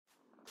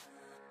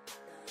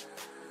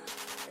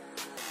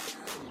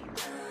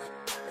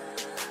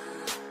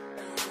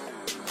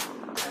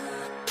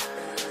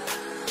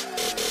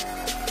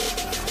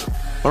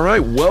All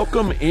right,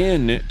 welcome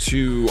in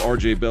to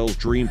RJ Bell's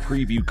Dream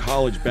Preview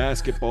College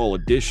Basketball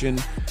Edition.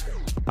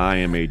 I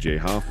am AJ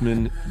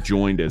Hoffman,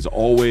 joined as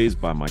always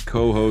by my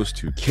co-host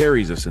who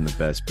carries us in the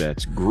best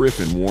bets,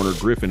 Griffin Warner.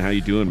 Griffin, how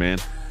you doing, man?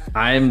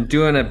 I'm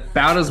doing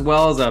about as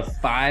well as a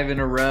 5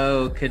 in a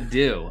row could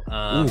do.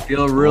 Ooh,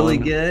 Feel really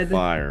on good.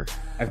 fire.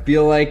 I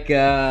feel like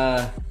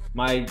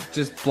my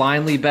just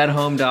blindly bet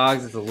home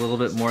dogs is a little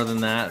bit more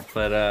than that,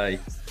 but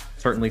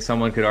certainly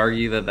someone could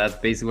argue that that's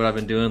basically what I've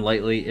been doing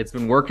lately. It's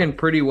been working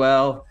pretty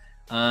well.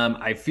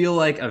 I feel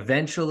like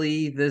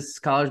eventually this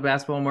college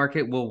basketball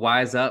market will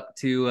wise up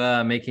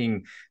to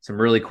making some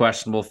really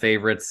questionable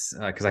favorites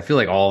because I feel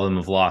like all of them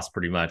have lost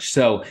pretty much.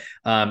 So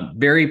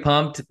very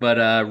pumped,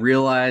 but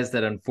realize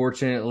that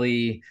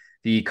unfortunately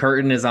the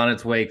curtain is on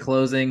its way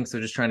closing. So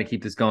just trying to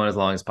keep this going as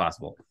long as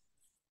possible.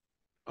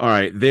 All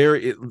right,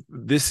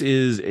 this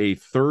is a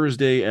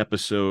Thursday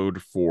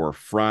episode for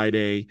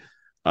Friday.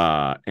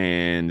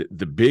 And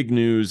the big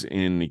news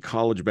in the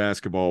college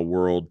basketball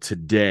world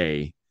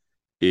today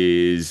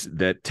is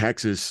that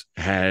Texas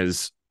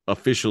has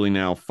officially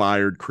now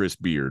fired Chris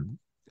Beard,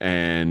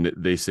 and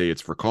they say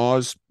it's for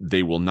cause.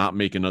 They will not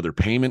make another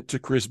payment to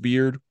Chris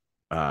Beard.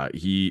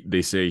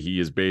 They say he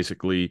is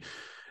basically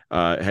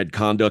had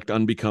conduct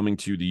unbecoming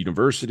to the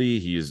university.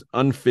 He is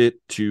unfit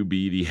to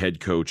be the head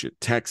coach at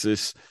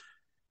Texas.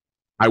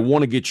 I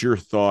want to get your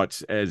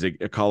thoughts as a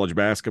college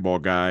basketball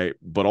guy,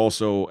 but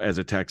also as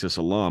a Texas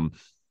alum.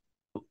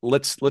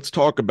 Let's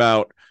talk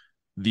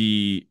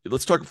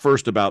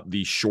first about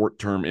the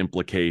short-term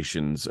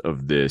implications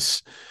of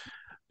this.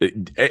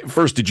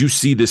 First, did you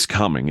see this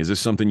coming? Is this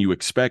something you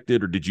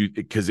expected, or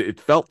because it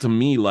felt to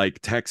me like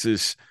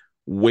Texas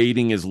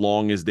waiting as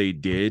long as they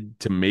did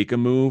to make a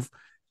move,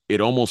 it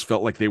almost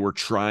felt like they were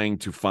trying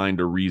to find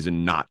a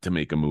reason not to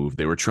make a move.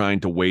 They were trying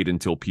to wait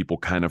until people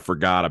kind of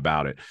forgot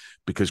about it,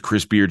 because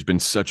Chris Beard's been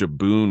such a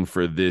boon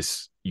for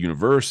this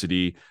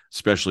university,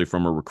 especially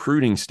from a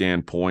recruiting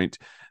standpoint,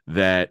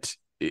 that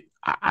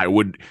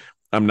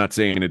I'm not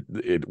saying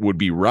it would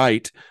be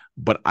right,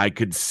 but I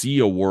could see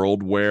a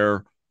world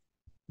where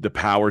the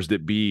powers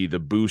that be, the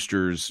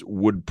boosters,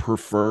 would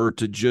prefer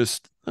to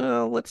just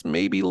let's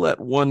maybe let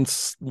one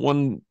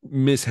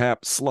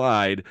mishap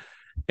slide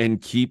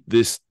and keep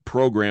this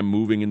program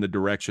moving in the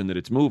direction that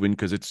it's moving,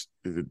 because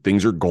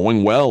things are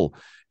going well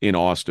in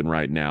Austin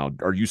right now.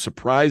 Are you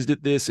surprised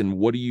at this, and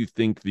what do you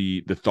think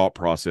the thought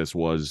process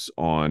was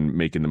on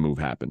making the move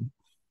happen?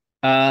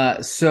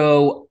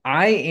 So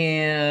I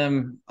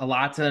am a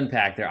lot to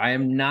unpack there. I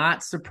am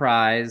not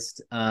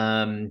surprised.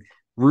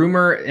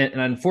 Rumor,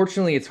 and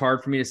unfortunately, it's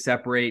hard for me to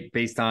separate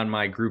based on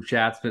my group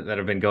chats that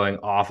have been going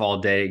off all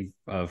day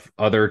of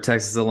other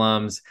Texas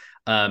alums.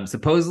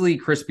 Supposedly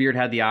Chris Beard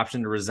had the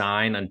option to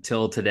resign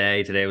until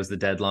today. Today was the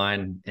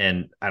deadline,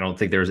 and I don't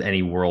think there was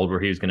any world where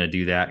he was going to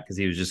do that, because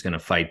he was just going to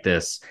fight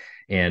this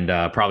and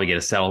probably get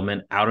a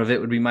settlement out of it,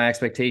 would be my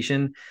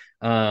expectation.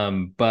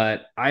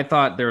 But I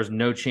thought there was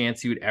no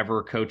chance he would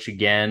ever coach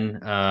again.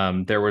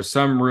 There was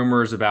some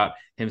rumors about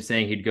him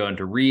saying he'd go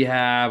into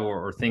rehab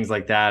or things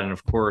like that. And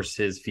of course,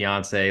 his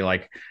fiance,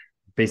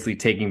 basically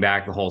taking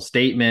back the whole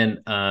statement.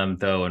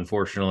 Though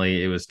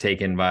unfortunately it was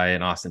taken by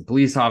an Austin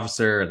police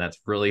officer, and that's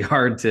really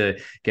hard to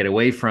get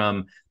away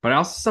from. But I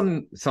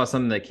also saw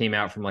something that came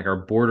out from our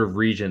board of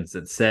regents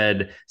that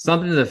said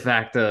something to the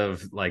fact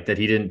of that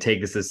he didn't take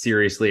this as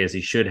seriously as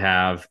he should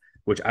have,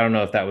 which I don't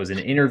know if that was in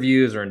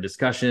interviews or in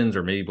discussions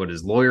or maybe what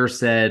his lawyer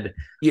said.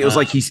 Yeah, it was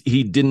like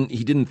he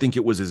didn't think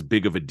it was as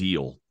big of a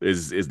deal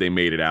as they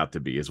made it out to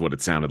be, is what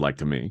it sounded like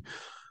to me.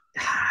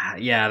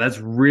 Yeah, that's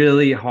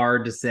really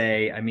hard to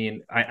say. I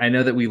mean, I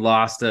know that we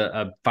lost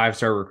a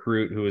five-star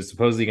recruit who was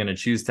supposedly going to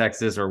choose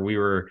Texas, or we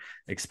were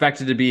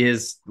expected to be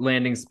his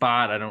landing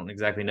spot. I don't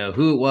exactly know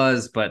who it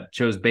was, but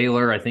chose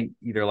Baylor, I think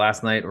either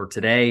last night or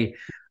today.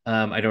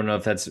 I don't know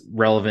if that's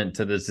relevant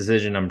to this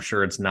decision. I'm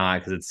sure it's not,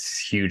 because it's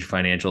huge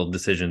financial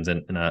decisions,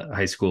 and a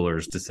high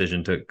schooler's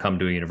decision to come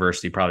to a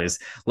university probably is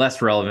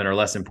less relevant or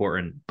less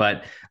important.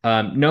 But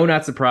no,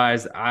 not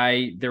surprised.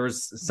 There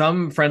was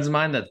some friends of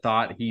mine that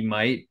thought he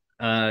might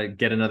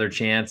get another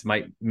chance,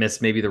 might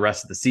miss maybe the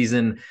rest of the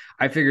season.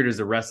 I figured it was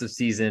a rest of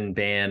season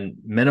ban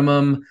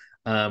minimum,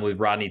 with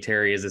Rodney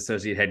Terry as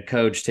associate head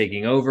coach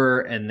taking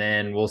over, and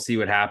then we'll see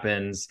what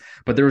happens.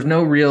 But there was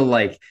no real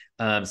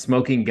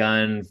smoking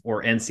gun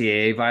or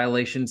NCAA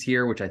violations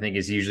here, which I think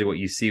is usually what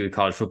you see with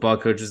college football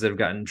coaches that have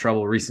gotten in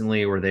trouble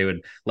recently, where they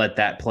would let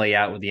that play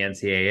out with the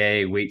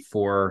NCAA, wait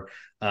for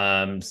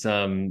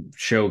some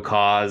show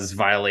cause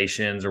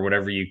violations or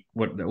whatever the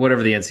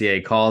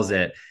NCAA calls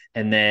it,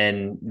 and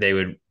then they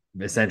would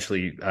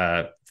essentially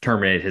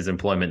terminate his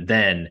employment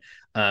then.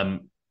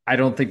 I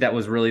don't think that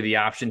was really the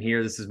option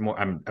here. This is more,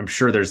 I'm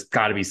sure there's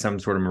got to be some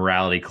sort of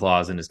morality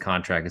clause in his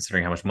contract,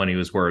 considering how much money he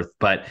was worth.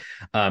 But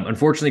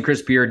unfortunately,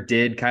 Chris Beard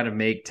did kind of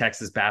make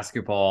Texas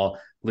basketball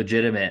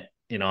legitimate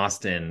in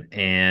Austin.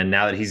 And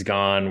now that he's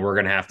gone, we're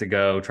going to have to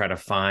go try to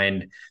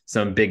find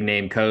some big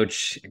name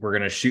coach. We're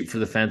going to shoot for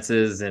the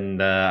fences,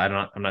 and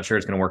I'm not sure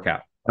it's going to work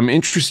out. I'm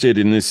interested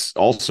in this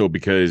also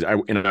because I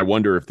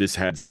wonder if this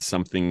had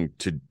something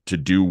to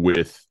do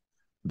with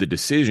the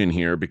decision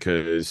here,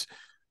 because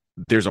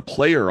there's a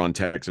player on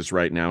Texas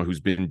right now who's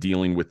been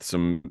dealing with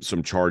some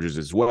charges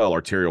as well.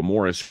 Arterio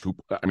Morris, who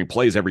I mean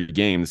plays every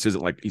game. This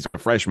isn't like he's a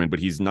freshman, but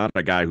he's not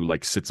a guy who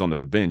like sits on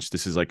the bench.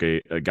 This is like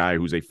a guy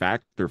who's a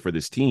factor for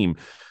this team,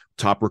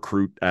 top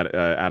recruit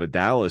out of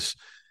Dallas,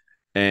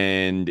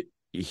 and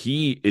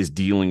he is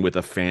dealing with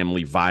a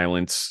family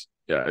violence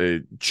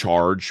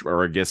charge,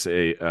 or I guess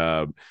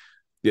they're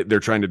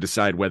trying to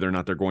decide whether or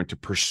not they're going to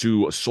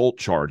pursue assault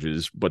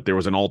charges. But there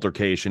was an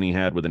altercation he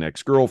had with an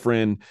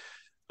ex-girlfriend.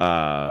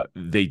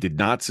 They did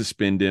not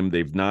suspend him.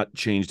 They've not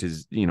changed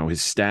his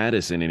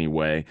status in any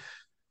way.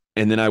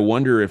 And then I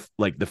wonder if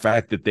like the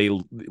fact that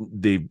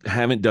they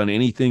haven't done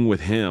anything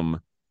with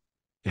him,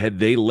 had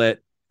they let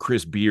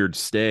Chris Beard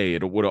stay,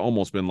 it would have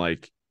almost been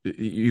like,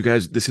 you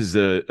guys, this is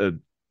a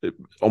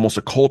almost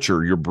a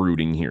culture you're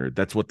brooding here.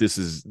 That's what this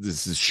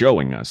is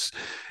showing us.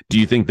 Do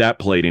you think that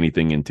played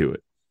anything into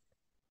it?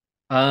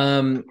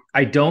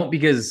 I don't,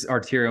 because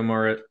Arterio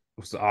Morris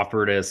was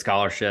offered a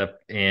scholarship,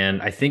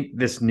 and I think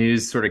this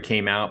news sort of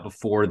came out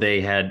before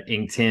they had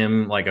inked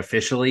him like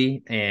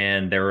officially.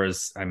 And there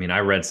was, I mean, I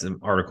read some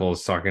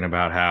articles talking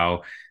about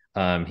how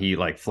he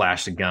like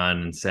flashed a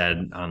gun and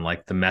said on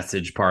like the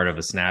message part of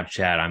a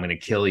Snapchat, "I'm going to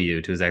kill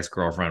you," to his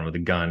ex-girlfriend with a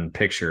gun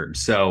pictured.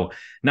 So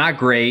not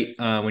great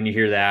when you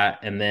hear that.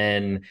 And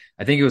then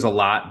I think it was a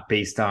lot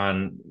based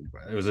on,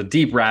 it was a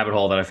deep rabbit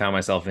hole that I found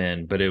myself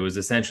in, but it was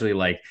essentially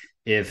like,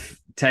 if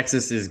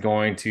Texas is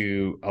going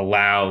to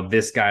allow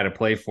this guy to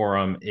play for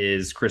him,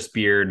 is Chris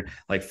Beard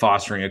like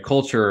fostering a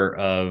culture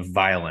of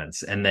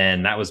violence? And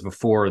then that was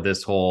before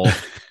this whole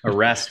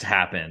arrest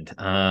happened.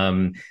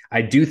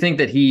 I do think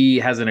that he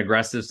has an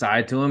aggressive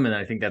side to him, and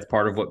I think that's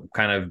part of what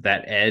kind of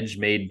that edge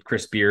made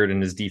Chris Beard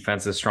and his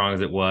defense as strong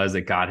as it was,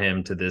 that got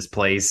him to this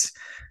place.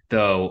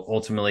 Though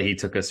ultimately he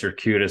took a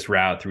circuitous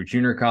route through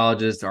junior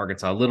colleges to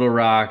Arkansas Little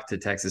Rock, to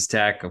Texas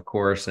Tech, of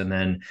course, and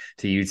then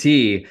to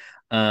UT.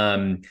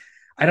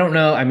 I don't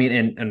know. I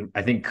mean, and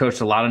I think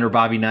coached a lot under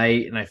Bobby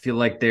Knight, and I feel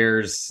like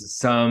there's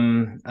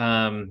some,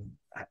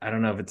 I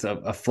don't know if it's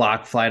a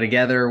flock fly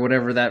together or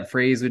whatever that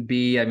phrase would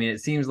be. I mean, it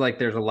seems like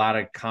there's a lot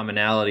of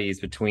commonalities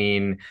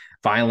between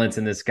violence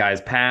in this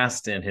guy's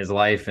past and his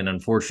life, and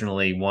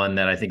unfortunately one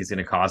that I think is going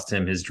to cost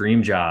him his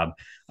dream job,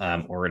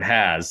 or it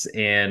has.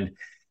 And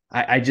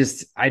I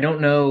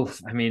don't know.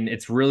 I mean,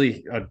 it's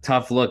really a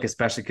tough look,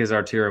 especially because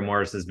Arterio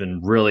Morris has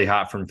been really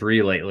hot from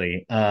three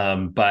lately.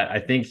 But I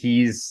think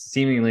he's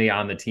seemingly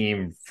on the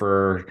team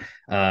for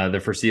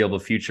the foreseeable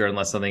future,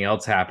 unless something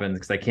else happens,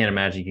 because I can't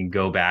imagine you can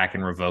go back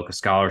and revoke a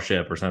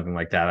scholarship or something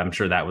like that. I'm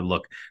sure that would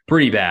look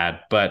pretty bad.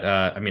 But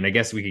I mean, I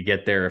guess we could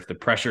get there if the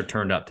pressure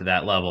turned up to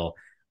that level.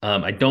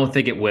 I don't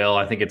think it will.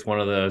 I think it's one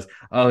of those,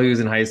 oh, he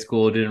was in high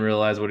school, didn't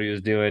realize what he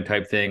was doing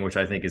type thing, which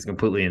I think is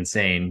completely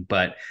insane.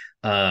 But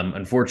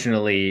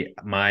unfortunately,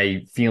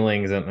 my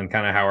feelings and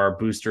kind of how our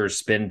boosters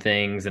spin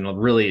things, and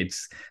really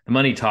it's the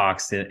money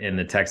talks in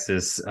the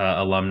Texas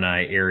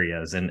alumni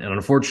areas. And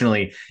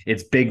unfortunately,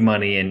 it's big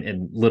money,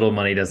 and little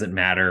money doesn't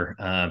matter.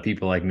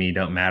 People like me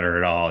don't matter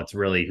at all. It's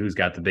really who's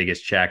got the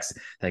biggest checks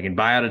that can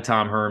buy out a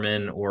Tom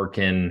Herman, or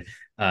can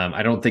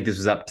I don't think this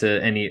was up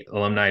to any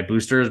alumni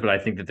boosters, but I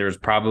think that there's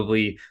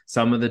probably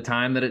some of the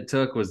time that it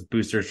took was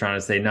boosters trying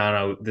to say,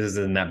 no, this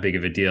isn't that big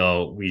of a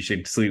deal. We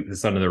should sweep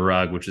this under the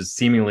rug, which is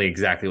seemingly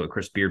exactly what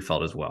Chris Beard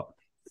felt as well.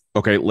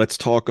 Okay, let's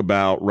talk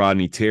about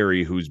Rodney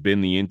Terry, who's been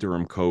the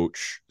interim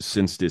coach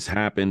since this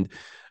happened.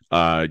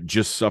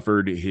 Just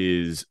suffered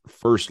his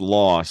first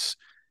loss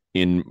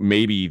in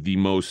maybe the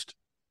most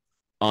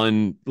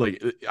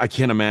I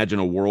can't imagine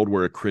a world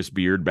where a Chris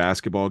Beard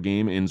basketball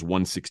game ends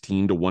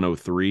 116 to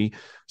 103.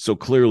 So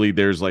clearly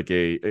there's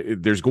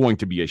there's going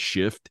to be a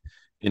shift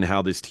in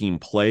how this team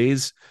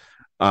plays,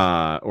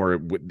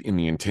 or in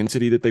the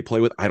intensity that they play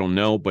with. I don't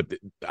know, but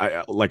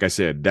like I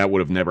said, that would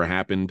have never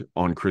happened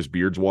on Chris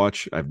Beard's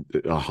watch.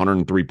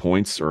 103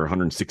 points or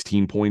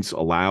 116 points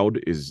allowed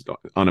is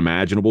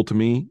unimaginable to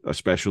me,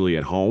 especially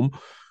at home.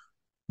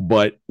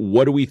 But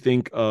what do we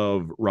think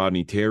of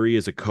Rodney Terry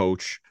as a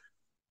coach?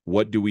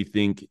 What do we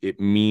think it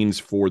means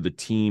for the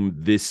team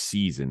this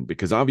season?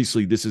 Because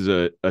obviously this is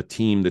a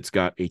team that's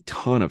got a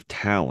ton of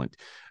talent.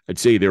 I'd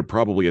say they're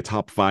probably a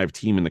top 5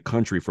 team in the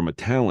country from a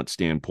talent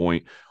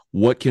standpoint.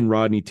 What can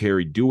Rodney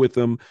Terry do with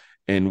them?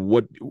 And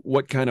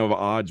what kind of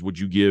odds would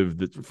you give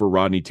for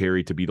Rodney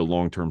Terry to be the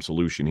long-term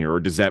solution here?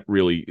 Or does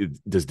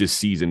this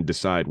season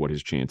decide what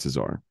his chances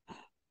are?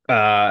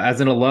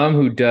 As an alum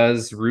who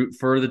does root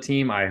for the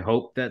team, I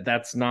hope that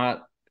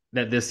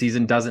this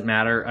season doesn't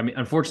matter. I mean,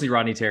 unfortunately,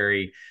 Rodney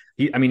Terry,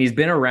 he's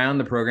been around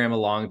the program a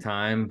long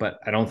time, but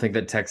I don't think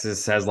that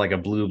Texas has like a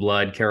blue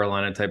blood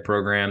Carolina type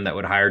program that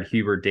would hire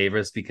Hubert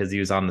Davis because he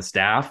was on the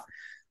staff.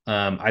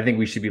 I think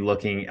we should be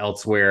looking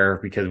elsewhere,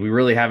 because we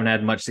really haven't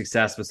had much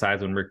success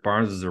besides when Rick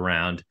Barnes was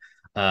around.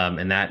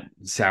 And that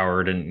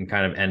soured and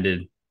kind of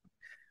ended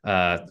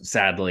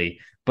sadly.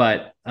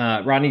 But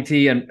Rodney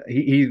T, and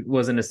he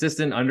was an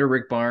assistant under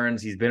Rick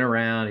Barnes. He's been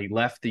around. He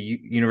left the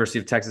University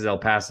of Texas El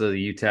Paso,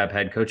 the UTEP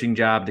head coaching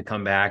job, to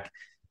come back,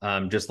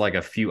 just like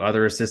a few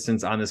other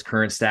assistants on this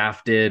current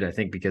staff did. I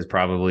think because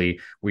probably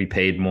we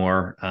paid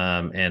more,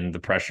 and the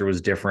pressure was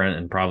different,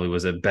 and probably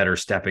was a better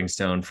stepping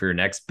stone for your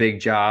next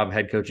big job,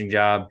 head coaching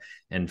job,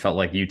 and felt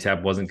like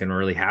UTEP wasn't going to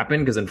really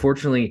happen because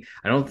unfortunately,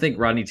 I don't think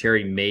Rodney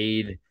Terry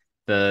made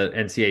the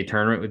NCAA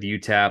tournament with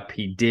UTEP.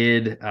 He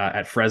did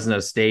at Fresno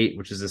State,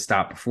 which is a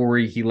stop before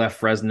he left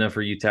Fresno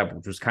for UTEP,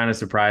 which was kind of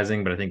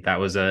surprising, but I think that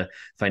was a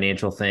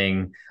financial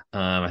thing.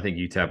 I think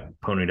UTEP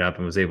ponied up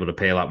and was able to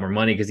pay a lot more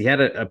money because he had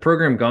a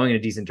program going in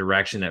a decent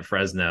direction at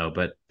Fresno,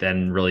 but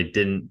then really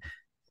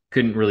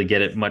couldn't really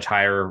get it much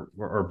higher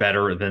or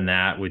better than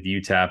that with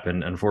UTEP.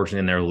 And unfortunately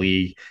in their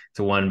league, it's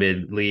a one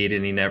bid lead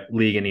and he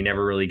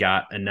never really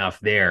got enough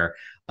there.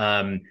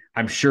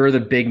 I'm sure the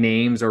big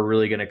names are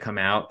really going to come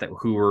out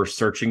who we're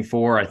searching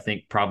for. I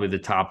think probably the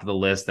top of the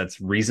list that's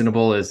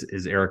reasonable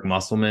is Eric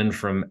Musselman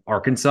from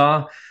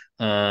Arkansas.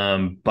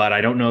 But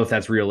I don't know if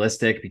that's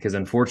realistic because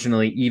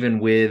unfortunately, even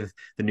with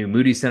the new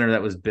Moody Center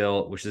that was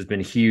built, which has been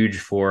huge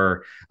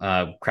for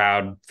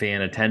crowd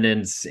fan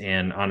attendance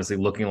and honestly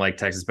looking like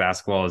Texas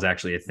basketball is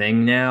actually a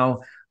thing now.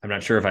 I'm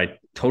not sure if I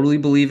totally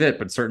believe it,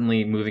 but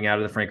certainly moving out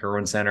of the Frank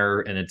Irwin Center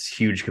and its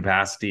huge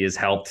capacity has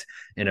helped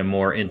in a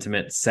more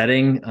intimate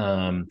setting.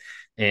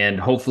 And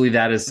hopefully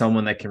that is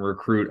someone that can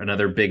recruit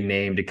another big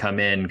name to come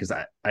in because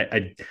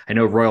I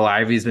know Royal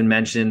Ivy's been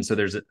mentioned, so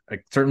there's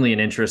certainly an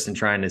interest in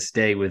trying to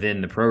stay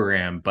within the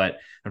program. But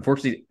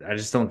unfortunately, I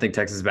just don't think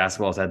Texas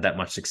basketball has had that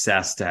much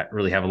success to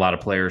really have a lot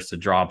of players to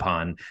draw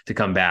upon to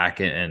come back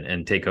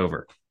and take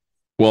over.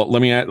 Well,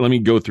 let me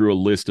go through a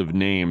list of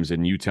names,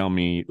 and you tell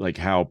me like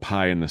how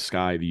pie in the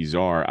sky these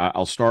are.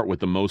 I'll start with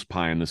the most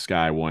pie in the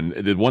sky one.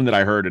 The one that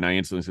I heard, and I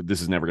instantly said,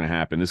 "This is never going to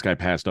happen." This guy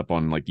passed up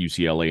on like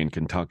UCLA and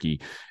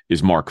Kentucky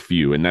is Mark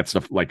Few, and that's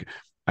like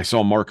I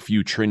saw Mark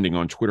Few trending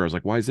on Twitter. I was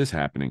like, "Why is this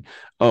happening?"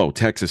 Oh,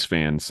 Texas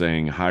fans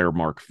saying hire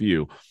Mark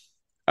Few.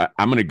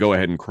 I'm going to go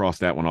ahead and cross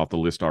that one off the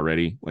list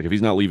already. Like if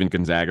he's not leaving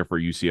Gonzaga for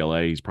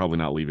UCLA, he's probably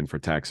not leaving for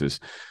Texas.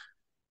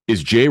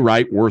 Is Jay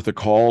Wright worth a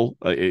call?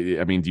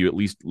 I mean, do you at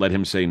least let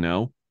him say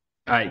no?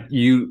 I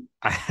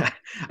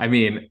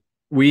mean,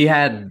 we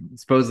had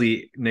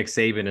supposedly Nick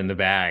Saban in the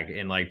bag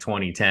in like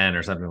 2010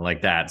 or something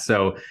like that.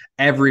 So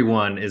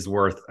everyone is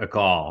worth a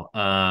call.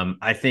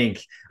 I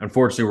think,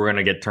 unfortunately, we're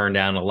going to get turned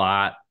down a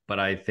lot, but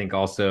I think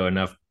also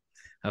enough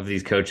of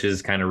these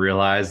coaches kind of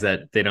realize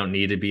that they don't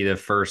need to be the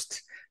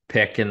first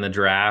pick in the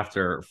draft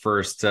or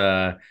first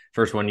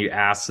one you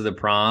ask to the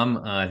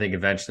prom. I think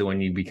eventually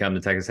when you become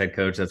the Texas head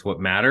coach, that's what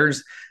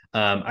matters.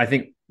 I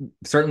think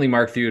certainly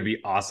Mark Few would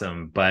be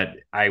awesome, but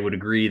I would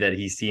agree that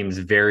he seems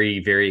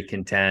very, very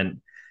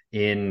content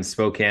in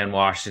Spokane,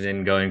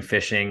 Washington, going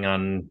fishing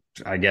on,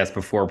 I guess,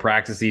 before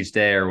practice each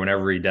day or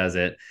whenever he does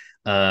it.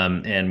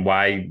 And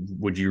why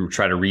would you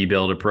try to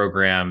rebuild a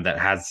program that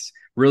has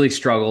really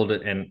struggled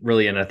and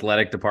really an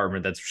athletic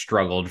department that's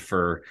struggled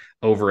for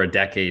over a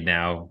decade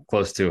now,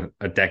 close to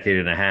a decade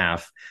and a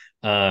half.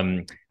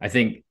 I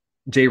think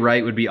Jay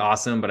Wright would be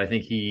awesome, but I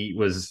think he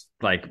was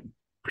like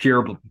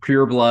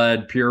pure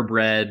blood,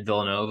 purebred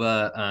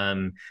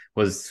Villanova,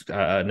 was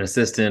an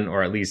assistant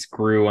or at least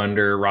grew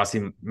under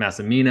Rossi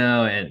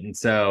Massimino. And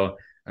so,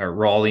 or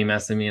Raleigh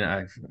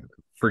Massimino,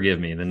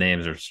 forgive me, the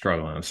names are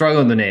struggling. I'm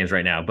struggling with the names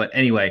right now. But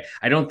anyway,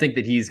 I don't think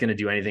that he's going to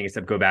do anything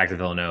except go back to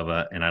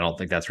Villanova. And I don't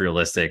think that's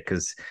realistic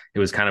because it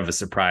was kind of a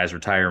surprise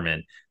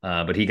retirement.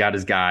 But he got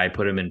his guy,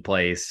 put him in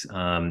place.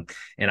 And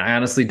I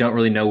honestly don't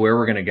really know where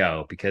we're going to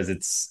go because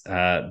it's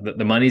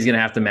the money's going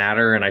to have to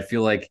matter. And I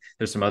feel like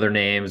there's some other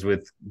names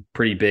with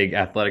pretty big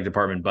athletic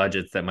department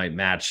budgets that might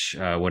match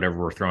whatever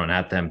we're throwing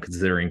at them,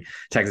 considering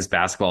Texas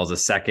basketball is a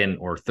second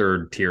or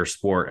third tier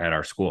sport at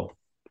our school.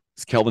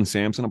 Is Kelvin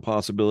Sampson a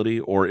possibility?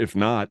 Or if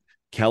not,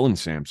 Kellen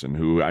Sampson,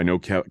 who I know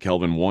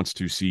Kelvin wants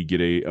to see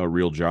get a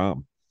real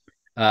job.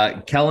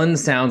 Kellen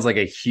sounds like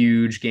a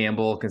huge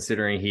gamble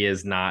considering he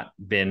has not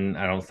been,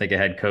 I don't think, a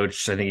head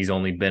coach. I think he's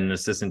only been an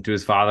assistant to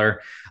his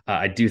father.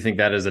 I do think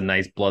that is a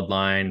nice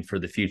bloodline for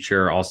the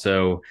future.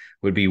 Also,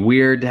 would be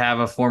weird to have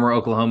a former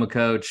Oklahoma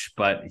coach,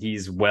 but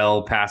he's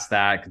well past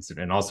that,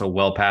 and also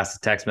well past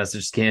the text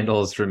message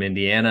scandals from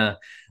Indiana.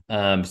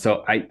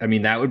 So I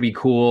mean, that would be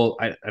cool.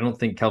 I don't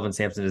think Kelvin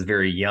Sampson is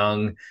very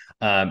young.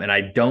 And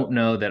I don't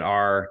know that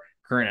our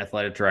current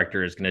athletic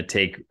director is going to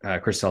take,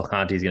 Chris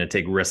Delconte is going to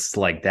take risks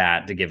like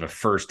that to give a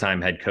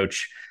first-time head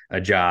coach a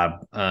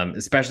job,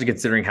 especially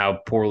considering how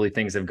poorly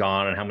things have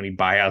gone and how many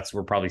buyouts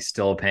we're probably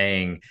still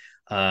paying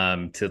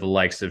to the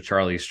likes of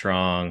Charlie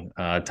Strong,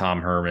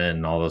 Tom Herman,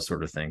 and all those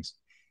sort of things.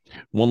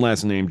 One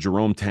last name,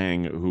 Jerome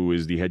Tang, who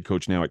is the head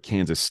coach now at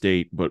Kansas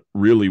State, but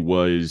really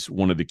was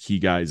one of the key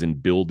guys in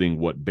building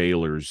what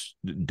Baylor's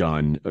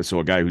done. So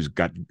a guy who's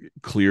got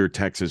clear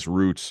Texas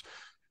roots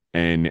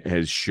and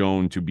has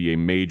shown to be a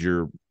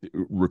major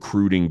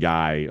recruiting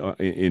guy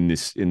in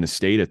the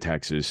state of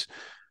Texas.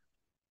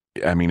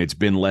 I mean, it's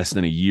been less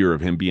than a year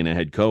of him being a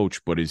head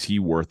coach, but is he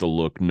worth a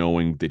look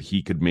knowing that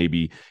he could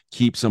maybe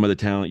keep some of the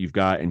talent you've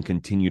got and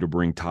continue to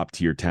bring top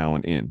tier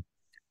talent in?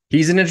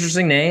 He's an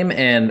interesting name,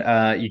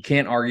 and you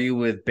can't argue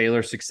with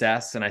Baylor's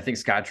success. And I think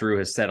Scott Drew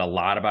has said a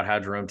lot about how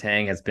Jerome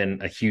Tang has been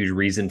a huge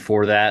reason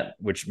for that,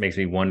 which makes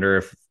me wonder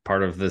if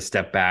part of the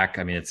step back.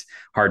 I mean, it's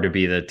hard to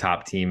be the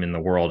top team in the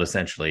world,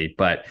 essentially,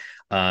 but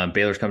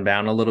Baylor's come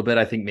down a little bit,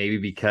 I think maybe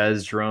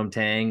because Jerome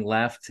Tang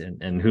left,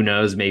 and who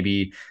knows,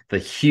 maybe the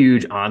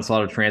huge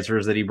onslaught of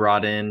transfers that he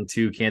brought in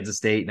to Kansas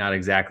State, not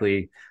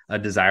exactly a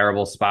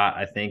desirable spot,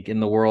 I think, in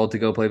the world to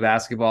go play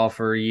basketball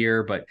for a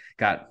year, but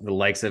got the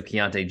likes of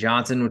Keontae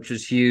Johnson, which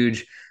was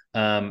huge.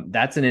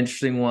 That's an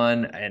interesting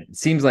one. And it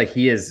seems like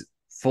he is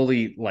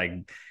fully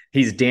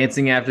he's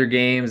dancing after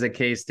games at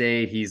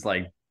K-State. He's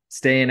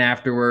staying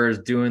afterwards,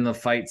 doing the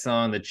fight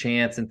song, the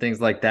chants and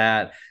things like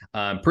that.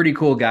 Pretty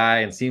cool guy,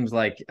 and seems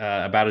like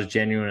about as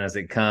genuine as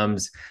it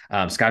comes.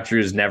 Scott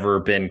Drew has never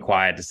been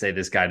quiet to say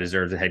this guy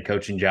deserves a head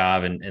coaching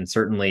job. And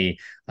certainly,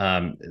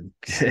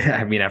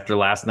 I mean, after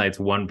last night's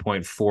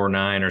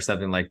 1.49 or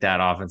something like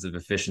that, offensive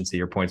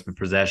efficiency or points per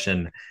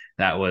possession,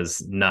 that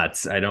was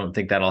nuts. I don't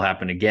think that'll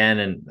happen again.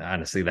 And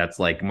honestly, that's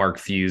like Mark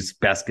Few's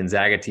best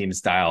Gonzaga team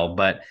style.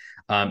 But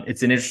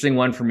it's an interesting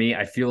one for me.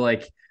 I feel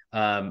like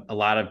a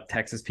lot of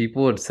Texas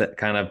people would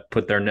kind of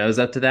put their nose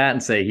up to that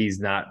and say he's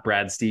not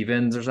Brad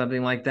Stevens or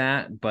something like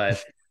that.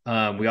 But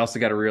we also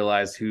got to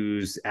realize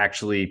who's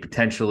actually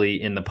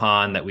potentially in the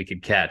pond that we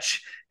could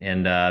catch.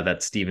 And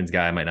that Stevens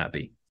guy might not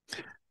be.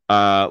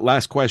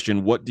 Last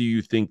question. What do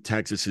you think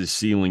Texas's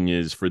ceiling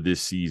is for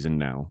this season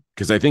now?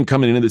 Because I think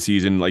coming into the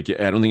season, I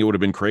don't think it would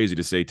have been crazy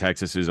to say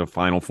Texas is a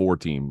Final Four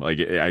team.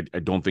 I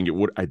don't think it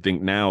would. I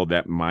think now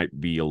that might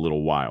be a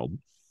little wild.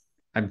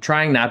 I'm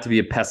trying not to be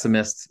a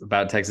pessimist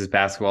about Texas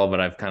basketball, but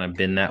I've kind of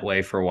been that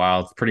way for a while.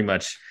 It's pretty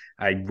much,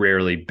 I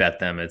rarely bet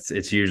them.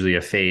 It's usually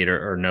a fade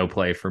or no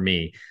play for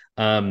me.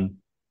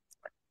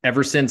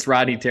 Ever since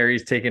Rodney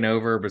Terry's taken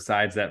over,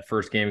 besides that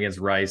first game against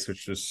Rice,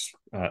 which was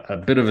a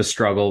bit of a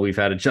struggle, we've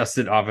had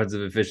adjusted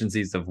offensive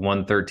efficiencies of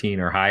 113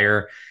 or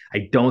higher.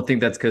 I don't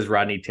think that's because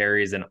Rodney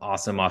Terry is an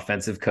awesome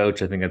offensive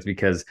coach. I think that's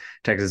because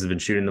Texas has been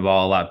shooting the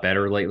ball a lot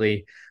better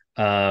lately.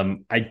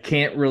 I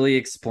can't really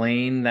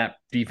explain that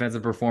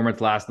defensive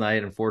performance last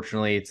night.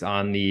 Unfortunately, it's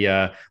on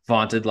the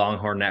vaunted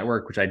Longhorn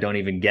Network, which I don't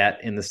even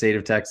get in the state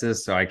of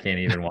Texas, so I can't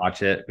even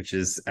watch it, which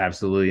is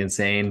absolutely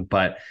insane.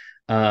 But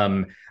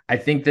I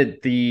think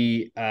that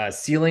the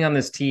ceiling on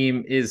this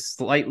team is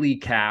slightly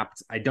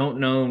capped. I don't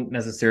know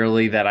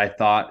necessarily that I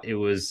thought it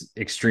was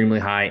extremely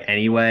high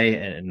anyway,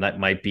 and that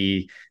might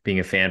be being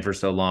a fan for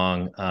so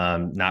long,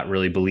 not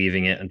really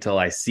believing it until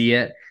I see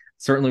it.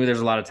 Certainly, there's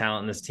a lot of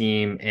talent in this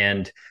team.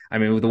 And I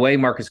mean, with the way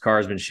Marcus Carr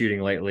has been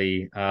shooting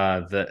lately,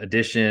 the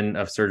addition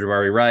of Serge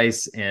Ibaka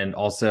Rice and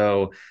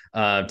also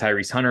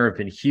Tyrese Hunter have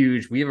been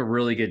huge. We have a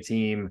really good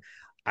team.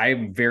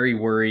 I'm very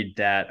worried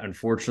that,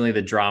 unfortunately,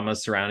 the drama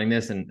surrounding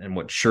this and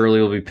what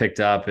surely will be picked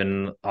up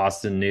in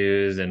Austin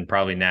News and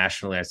probably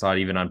nationally, I saw it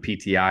even on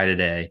PTI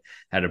today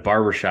at a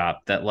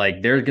barbershop, that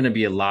there's going to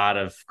be a lot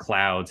of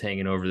clouds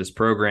hanging over this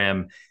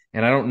program.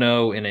 And I don't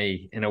know, in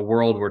a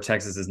world where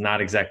Texas has not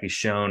exactly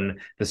shown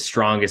the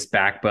strongest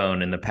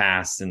backbone in the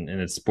past in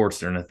its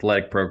sports and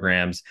athletic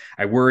programs,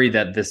 I worry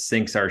that this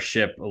sinks our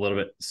ship a little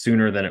bit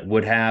sooner than it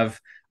would have.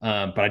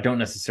 But I don't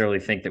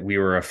necessarily think that we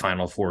were a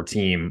Final Four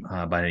team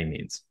by any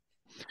means.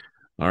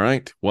 All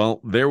right.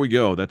 Well, there we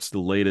go. That's the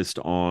latest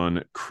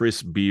on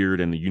Chris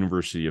Beard and the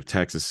University of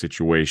Texas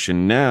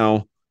situation.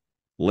 Now,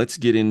 let's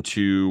get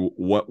into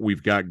what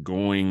we've got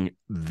going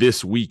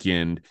this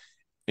weekend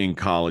in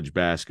college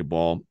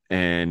basketball.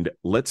 And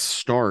let's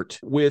start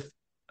with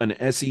an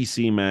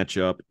SEC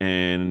matchup.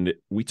 And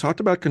we talked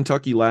about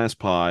Kentucky last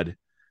pod.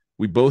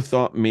 We both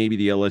thought maybe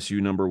the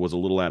LSU number was a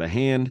little out of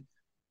hand.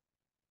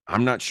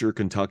 I'm not sure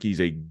Kentucky's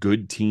a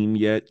good team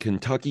yet.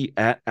 Kentucky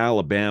at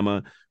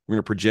Alabama. We're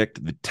going to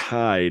project the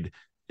Tide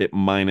at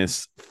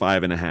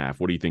 -5.5.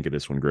 What do you think of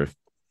this one, Griff?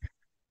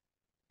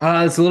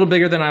 It's a little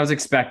bigger than I was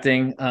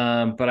expecting,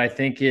 but I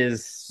think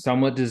is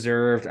somewhat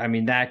deserved. I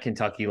mean, that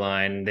Kentucky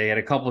line, they had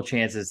a couple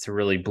chances to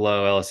really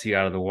blow LSU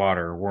out of the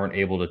water, weren't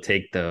able to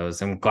take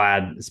those. I'm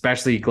glad,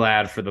 especially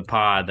glad for the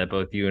pod that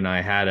both you and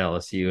I had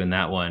LSU in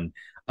that one.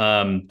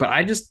 But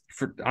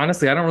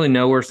honestly, I don't really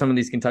know where some of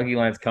these Kentucky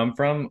lines come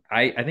from.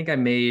 I think I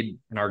made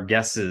in our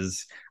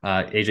guesses.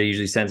 AJ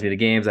usually sends me the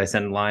games. I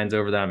send lines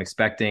over that I'm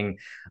expecting.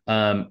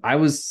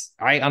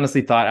 I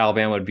honestly thought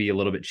Alabama would be a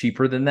little bit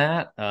cheaper than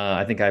that.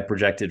 I think I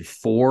projected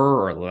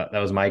 4, or that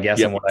was my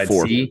guess on what I'd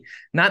 4. see.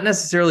 Not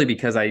necessarily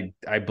because I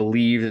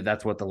believe that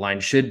that's what the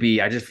line should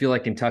be. I just feel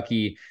like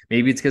Kentucky,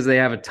 maybe it's because they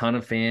have a ton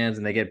of fans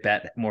and they get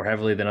bet more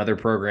heavily than other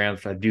programs,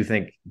 which I do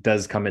think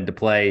does come into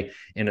play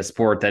in a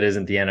sport that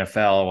isn't the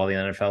NFL while the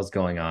NFL is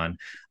going on.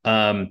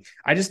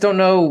 I just don't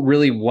know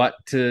really what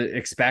to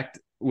expect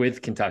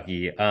with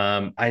Kentucky.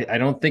 I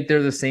don't think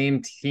they're the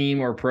same team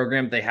or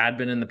program they had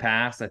been in the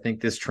past. I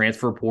think this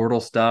transfer portal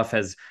stuff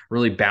has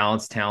really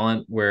balanced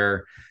talent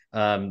where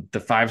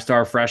the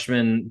five-star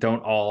freshmen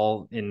don't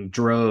all in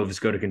droves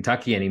go to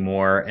Kentucky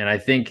anymore. And I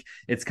think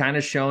it's kind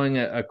of showing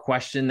a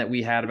question that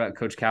we had about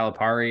Coach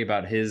Calipari,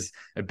 about his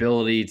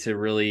ability to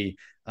really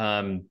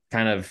kind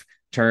of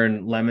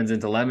turn lemons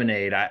into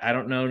lemonade. I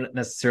don't know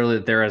necessarily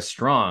that they're as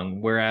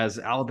strong. Whereas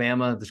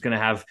Alabama, there's going to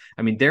have,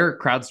 I mean, their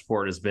crowd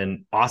support has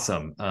been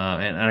awesome.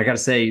 And I got to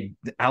say,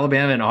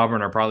 Alabama and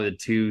Auburn are probably the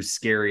two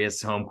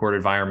scariest home court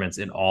environments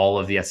in all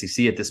of the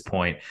SEC at this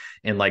point.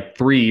 And like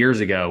 3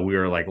 years ago, we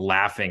were like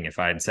laughing if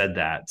I had said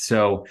that.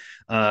 So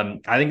I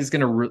think it's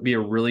going to be a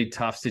really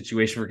tough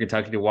situation for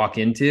Kentucky to walk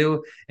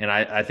into. And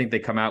I think they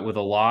come out with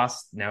a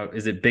loss. Now,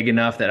 is it big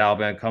enough that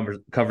Alabama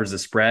covers the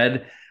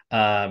spread?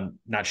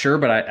 Not sure,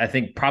 but I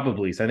think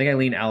probably. So I think I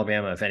lean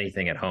Alabama, if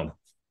anything, at home.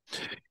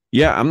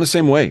 Yeah, I'm the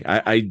same way.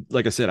 I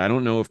like I said, I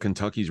don't know if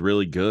Kentucky's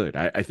really good.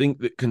 I think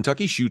that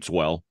Kentucky shoots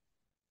well.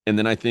 And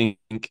then I think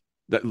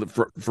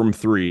that from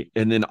three,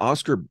 and then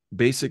Oscar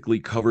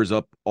basically covers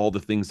up all the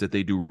things that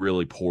they do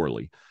really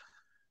poorly.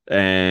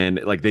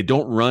 And like they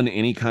don't run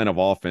any kind of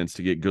offense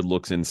to get good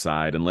looks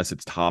inside unless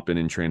it's Toppin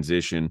in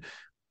transition.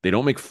 They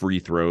don't make free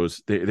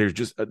throws.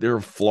 They're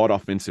a flawed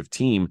offensive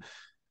team.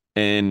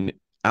 And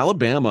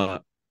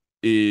Alabama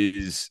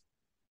is,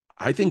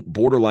 I think,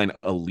 borderline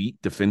elite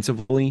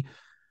defensively.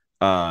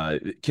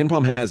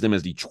 KenPom has them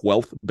as the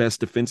 12th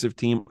best defensive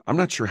team. I'm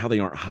not sure how they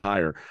aren't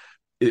higher.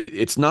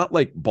 It's not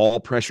like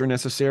ball pressure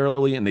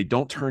necessarily, and they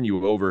don't turn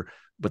you over,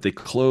 but they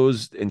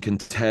close and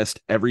contest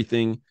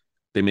everything.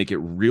 They make it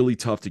really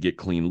tough to get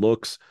clean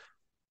looks.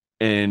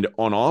 And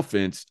on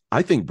offense,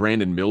 I think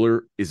Brandon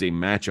Miller is a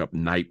matchup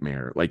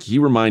nightmare. Like, he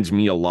reminds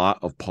me a lot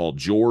of Paul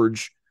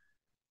George.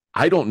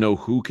 I don't know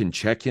who can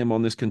check him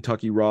on this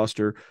Kentucky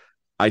roster.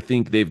 I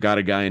think they've got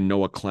a guy in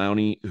Noah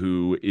Clowney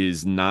who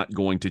is not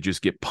going to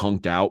just get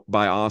punked out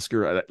by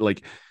Oscar.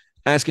 Like,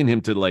 asking him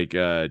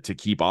to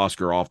keep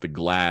Oscar off the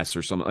glass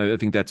or something, I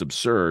think that's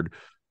absurd.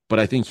 But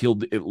I think he'll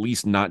at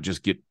least not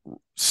just get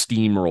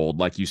steamrolled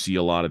like you see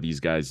a lot of these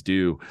guys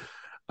do.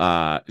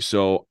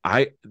 So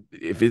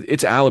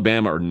it's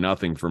Alabama or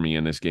nothing for me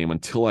in this game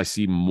until I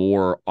see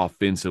more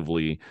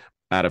offensively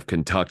out of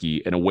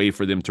Kentucky and a way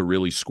for them to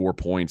really score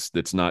points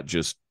that's not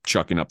just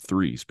chucking up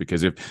threes.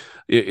 Because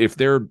if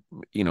they're,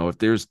 if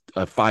there's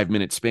a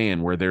 5-minute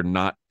span where they're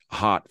not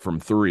hot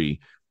from three,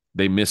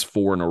 they miss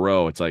 4 in a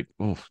row, it's like,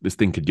 oh, this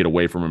thing could get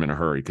away from them in a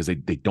hurry because they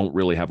don't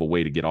really have a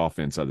way to get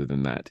offense other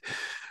than that.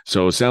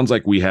 So it sounds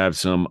like we have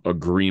some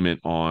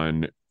agreement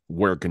on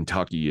where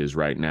Kentucky is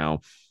right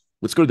now.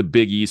 Let's go to the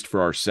Big East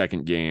for our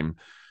second game.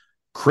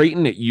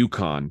 Creighton at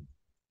UConn.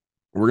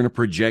 We're going to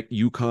project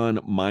UConn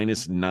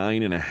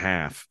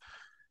 -9.5.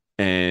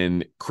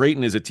 And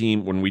Creighton is a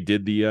team, when we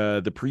did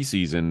the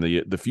preseason,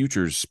 the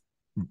futures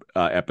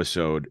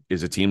episode,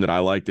 is a team that I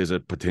liked as a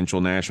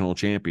potential national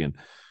champion.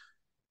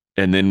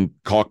 And then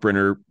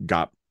Kalkbrenner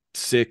got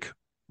sick,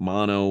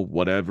 mono,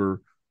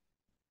 whatever.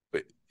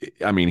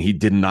 I mean, he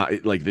did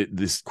not, like,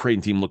 this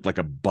Creighton team looked like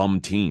a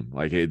bum team.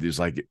 Like, it was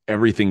like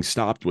everything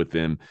stopped with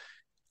them.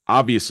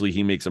 Obviously,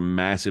 he makes a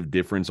massive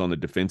difference on the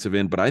defensive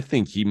end, but I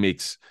think he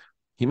makes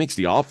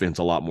the offense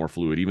a lot more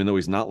fluid, even though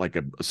he's not like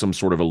some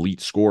sort of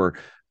elite scorer.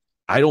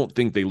 I don't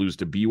think they lose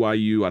to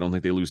BYU. I don't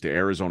think they lose to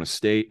Arizona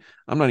State.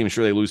 I'm not even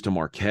sure they lose to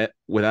Marquette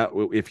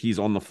if he's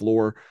on the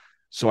floor.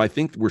 So I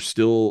think we're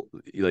still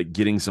like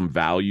getting some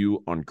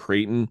value on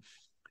Creighton.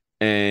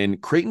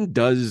 And Creighton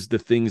does the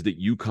things that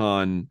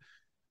UConn,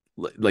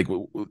 like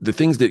the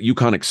things that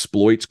UConn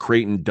exploits,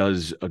 Creighton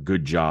does a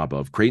good job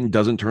of. Creighton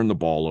doesn't turn the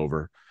ball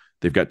over.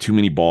 They've got too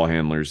many ball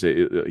handlers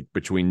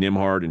between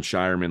Nimhard and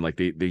Shireman. Like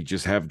they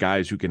just have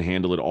guys who can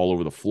handle it all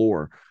over the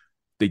floor.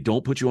 They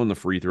don't put you on the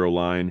free throw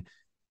line,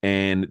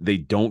 and they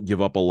don't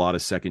give up a lot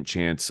of second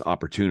chance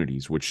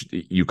opportunities, which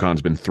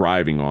UConn's been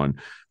thriving on.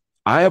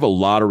 I have a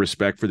lot of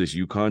respect for this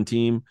UConn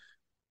team.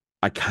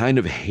 I kind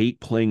of hate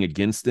playing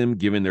against them,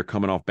 given they're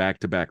coming off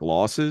back-to-back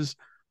losses.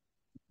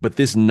 But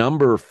this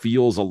number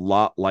feels a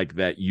lot like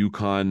that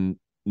UConn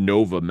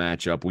Nova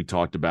matchup we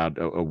talked about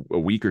a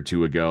week or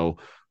two ago,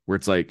 where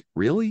it's like,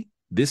 really,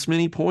 this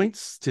many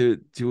points to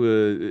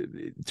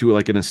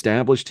like an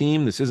established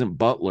team? This isn't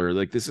Butler.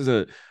 Like, this is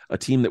a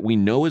team that we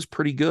know is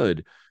pretty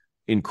good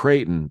in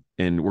Creighton,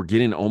 and we're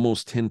getting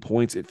almost 10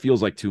 points. It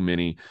feels like too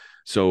many.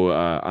 So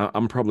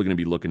I'm probably going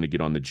to be looking to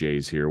get on the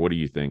Jays here. What do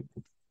you think?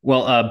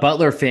 Well,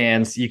 Butler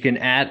fans, you can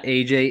add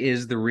AJ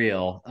is the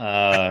real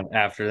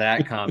after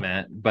that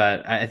comment,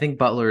 but I think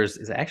Butler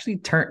is actually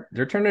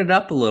they're turning it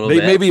up a little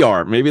bit. They maybe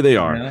are. Maybe they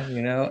are.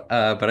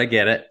 But I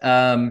get it.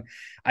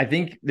 I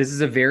think this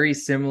is a very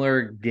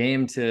similar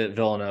game to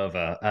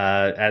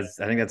Villanova. As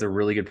I think that's a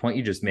really good point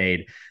you just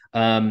made.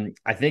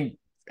 I think,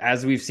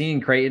 as we've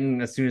seen,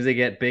 Creighton, as soon as they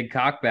get Big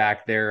Cock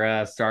back,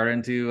 they're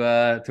starting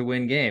to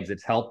win games.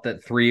 It's helped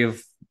that 3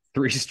 of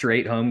 3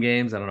 straight home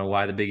games. I don't know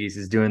why the Big East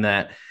is doing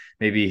that.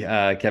 Maybe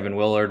Kevin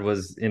Willard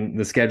was in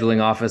the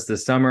scheduling office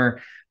this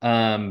summer.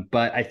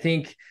 But I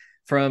think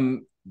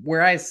from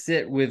where I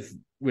sit with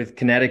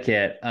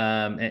Connecticut,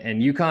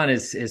 and UConn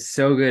is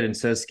so good and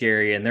so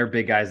scary, and their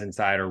big guys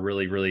inside are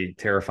really, really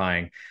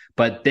terrifying.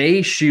 But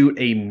they shoot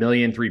a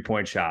million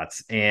 3-point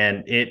shots,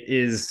 and it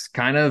is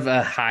kind of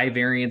a high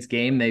variance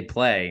game they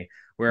play.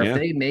 Where if Yeah.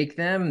 they make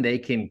them, they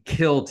can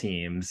kill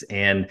teams,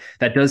 and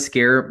that does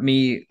scare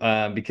me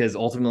because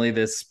ultimately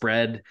this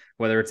spread,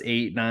 whether it's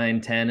 8,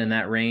 9, 10 in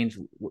that range,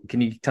 can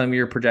you tell me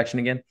your projection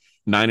again?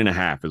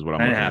 9.5 is what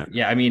I'm Nine and a looking half. at.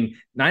 Yeah, I mean,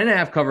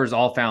 9.5 covers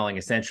all fouling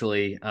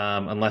essentially,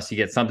 unless you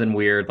get something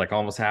weird, like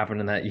almost happened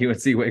in that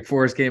UNC Wake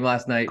Forest game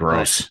last night.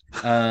 Gross.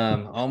 But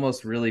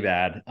almost really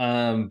bad.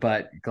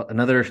 But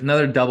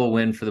another double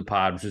win for the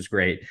pod, which is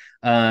great.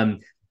 But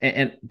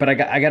I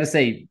got to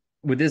say,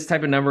 with this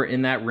type of number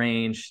in that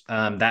range,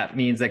 that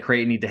means that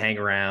Creighton need to hang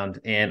around,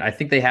 and I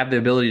think they have the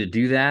ability to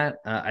do that.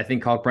 I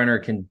think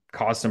Kalkbrenner can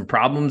cause some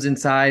problems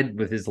inside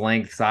with his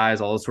length,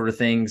 size, all those sort of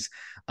things.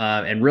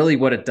 And really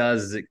what it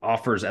does is it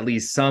offers at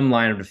least some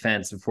line of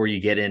defense before you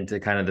get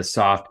into kind of the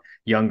soft,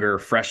 younger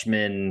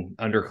freshman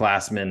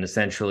underclassmen,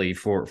 essentially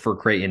for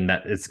Creighton,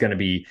 that it's going to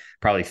be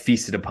probably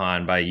feasted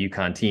upon by a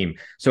UConn team.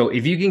 So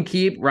if you can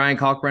keep Ryan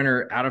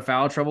Kalkbrenner out of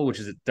foul trouble, which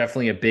is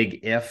definitely a big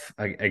if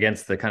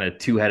against the kind of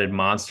two-headed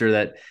monster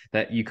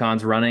that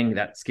UConn's running,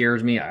 that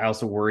scares me. I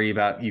also worry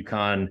about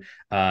UConn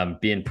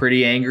being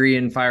pretty angry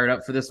and fired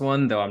up for this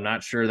one, though I'm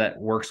not sure that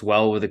works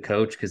well with a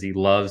coach because he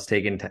loves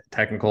taking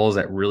technicals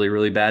at really,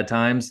 really bad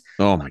times.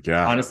 Oh my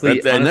God.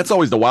 And that's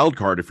always the wild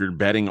card. If you're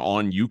betting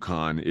on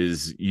UConn,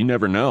 is you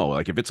never know.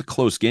 Like if it's a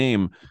close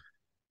game,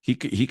 he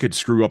could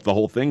screw up the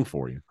whole thing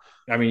for you.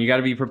 I mean, you got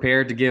to be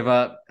prepared to give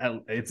up.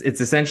 It's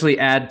essentially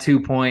add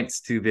 2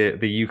 points to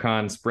the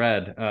UConn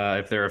spread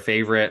if they're a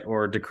favorite,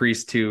 or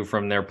decrease 2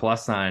 from their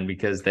plus sign,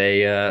 because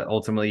they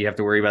ultimately you have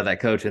to worry about that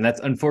coach, and that's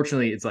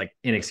unfortunately it's like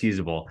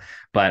inexcusable.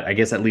 But I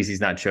guess at least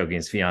he's not choking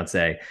his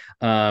fiance.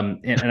 And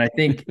I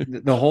think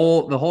the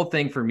whole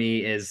thing for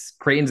me is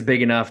Creighton's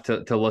big enough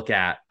to look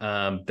at.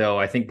 Though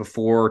I think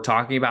before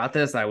talking about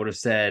this, I would have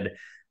said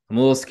I'm a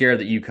little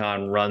scared that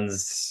UConn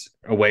runs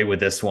away with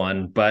this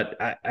one,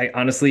 but I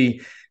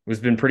honestly. It's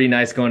been pretty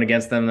nice going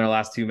against them in their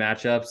last 2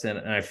 matchups. And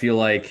I feel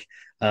like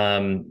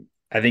I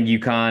think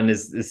UConn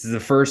this is the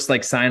first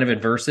like sign of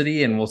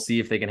adversity, and we'll see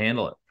if they can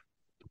handle it.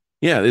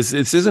 Yeah, this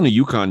isn't a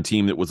UConn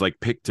team that was like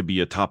picked to be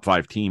a top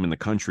 5 team in the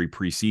country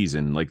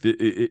preseason. Like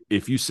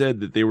if you said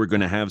that they were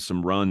going to have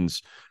some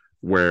runs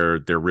where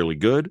they're really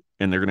good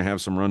and they're going to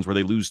have some runs where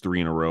they lose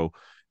 3 in a row,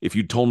 if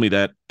you'd told me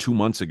that 2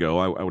 months ago,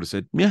 I would have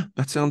said, yeah,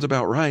 that sounds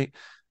about right.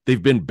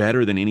 They've been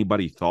better than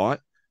anybody thought.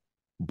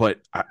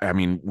 But I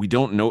mean, we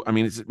don't know. I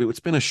mean, it's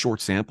been a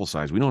short sample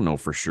size. We don't know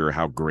for sure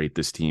how great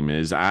this team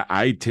is.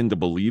 I tend to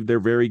believe they're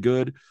very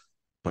good,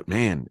 but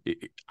man,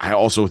 I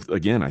also,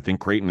 again, I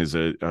think Creighton is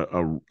a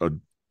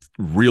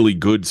really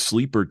good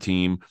sleeper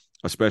team,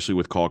 especially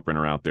with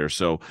Kalkbrenner out there.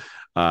 So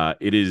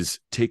it is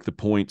take the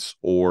points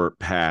or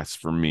pass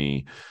for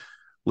me.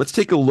 Let's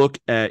take a look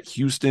at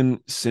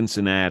Houston,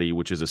 Cincinnati,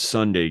 which is a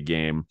Sunday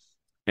game.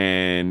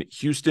 And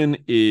Houston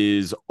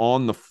is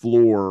on the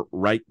floor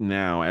right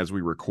now as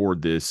we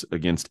record this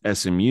against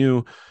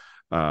SMU.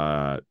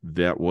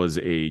 That was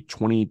a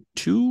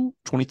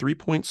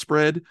 23-point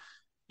spread.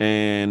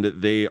 And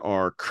they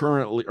are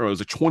currently, or it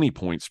was a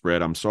 20-point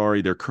spread. I'm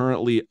sorry. They're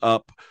currently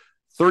up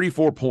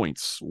 34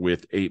 points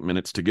with 8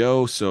 minutes to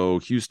go. So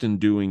Houston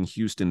doing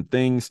Houston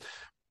things.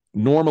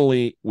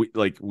 Normally,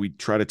 we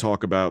try to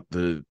talk about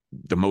the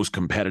most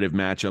competitive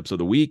matchups of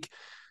the week.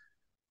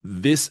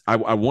 I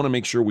want to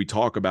make sure we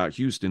talk about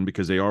Houston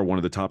because they are one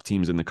of the top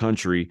teams in the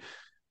country.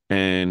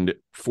 And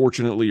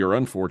fortunately or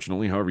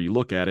unfortunately, however you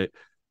look at it,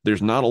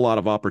 there's not a lot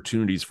of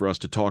opportunities for us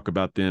to talk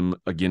about them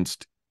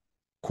against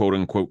quote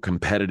unquote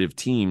competitive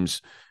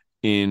teams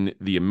in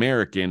the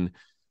American.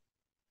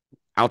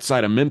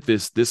 Outside of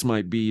Memphis, this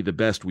might be the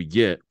best we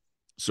get.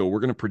 So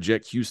we're going to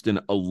project Houston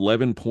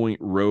 11-point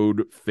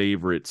road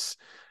favorites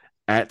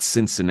at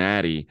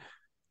Cincinnati.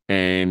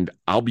 And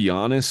I'll be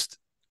honest,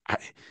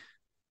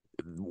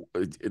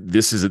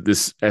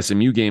 this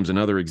SMU game's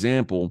another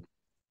example.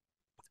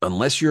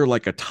 Unless you're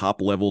like a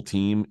top level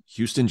team,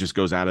 Houston just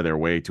goes out of their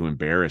way to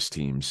embarrass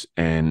teams.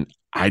 And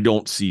I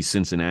don't see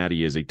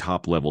Cincinnati as a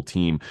top level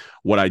team.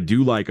 What I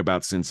do like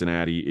about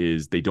Cincinnati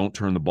is they don't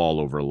turn the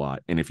ball over a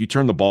lot. And if you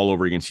turn the ball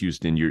over against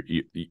Houston,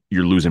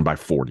 you're losing by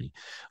 40.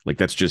 Like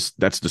that's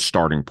the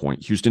starting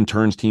point. Houston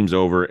turns teams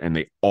over and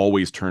they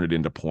always turn it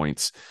into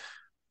points.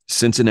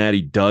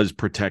 Cincinnati does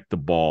protect the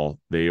ball.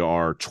 They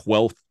are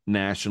 12th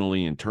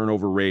nationally in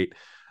turnover rate.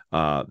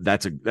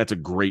 That's a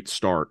great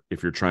start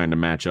if you're trying to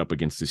match up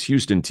against this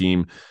Houston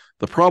team.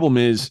 The problem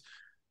is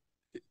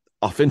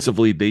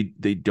offensively,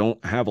 they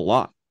don't have a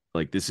lot.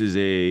 Like this is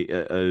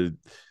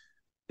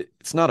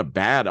it's not a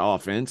bad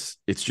offense.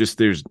 It's just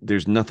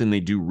there's nothing they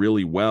do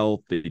really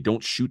well. They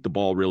don't shoot the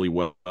ball really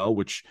well,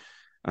 which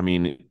I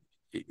mean,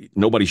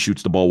 nobody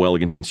shoots the ball well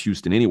against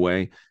Houston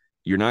anyway.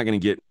 You're not going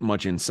to get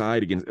much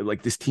inside against,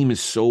 like, this team is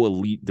so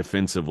elite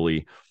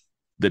defensively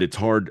that it's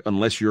hard,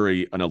 unless you're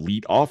an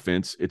elite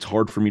offense, it's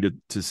hard for me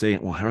to say,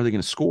 well, how are they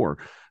going to score?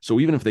 So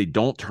even if they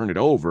don't turn it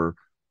over,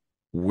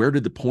 where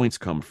did the points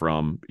come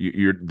from?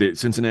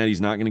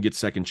 Cincinnati's not going to get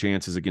second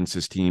chances against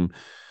this team,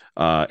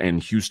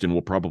 and Houston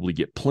will probably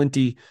get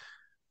plenty.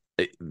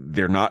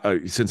 They're not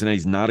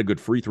Cincinnati's not a good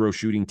free throw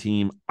shooting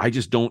team. I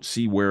just don't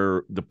see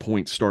where the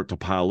points start to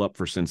pile up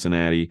for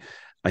Cincinnati.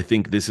 I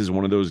think this is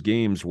one of those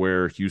games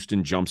where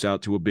Houston jumps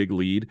out to a big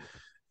lead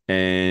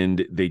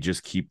and they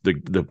just keep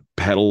the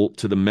pedal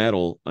to the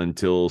metal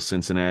until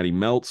Cincinnati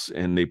melts,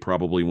 and they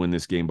probably win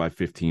this game by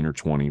 15 or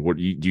 20.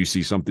 Do you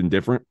see something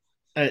different?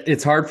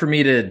 It's hard for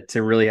me to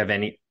really have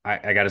any.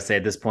 I got to say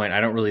at this point,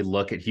 I don't really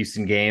look at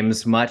Houston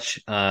games much.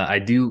 I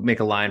do make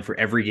a line for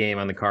every game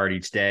on the card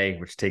each day,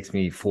 which takes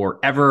me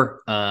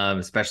forever,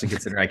 especially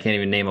considering I can't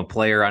even name a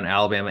player on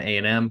Alabama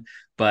A&M.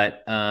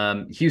 But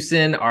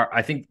Houston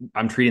I think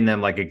I'm treating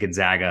them like a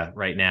Gonzaga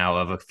right now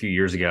of a few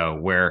years ago,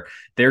 where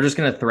they're just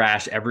going to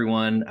thrash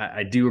everyone.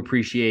 I do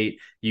appreciate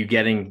you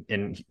getting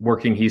and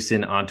working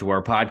Houston onto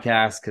our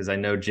podcast, because I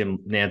know Jim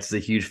Nance is a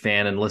huge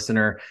fan and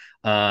listener.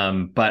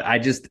 But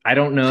I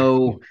don't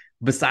know,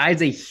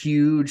 besides a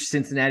huge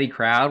Cincinnati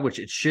crowd, which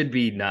it should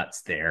be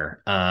nuts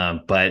there.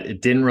 But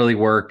it didn't really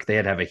work. They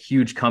had to have a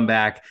huge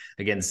comeback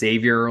against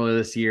Xavier earlier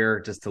this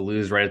year just to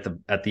lose right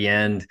at the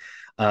end.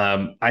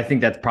 I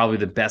think that's probably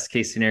the best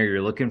case scenario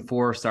you're looking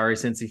for. Sorry,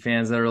 Cincy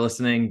fans that are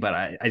listening, but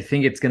I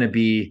think it's going to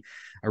be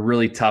a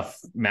really tough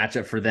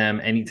matchup for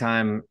them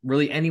anytime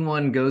really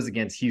anyone goes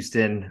against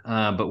Houston.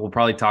 But we'll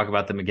probably talk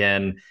about them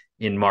again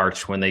in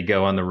March when they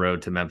go on the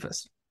road to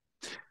Memphis.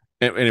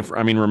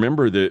 And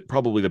remember that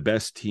probably the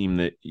best team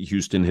that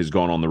Houston has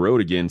gone on the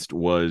road against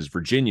was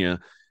Virginia,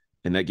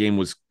 and that game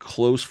was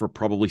close for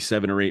probably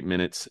 7 or 8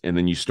 minutes, and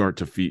then you started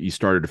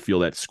to feel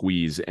that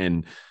squeeze,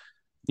 and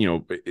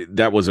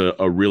that was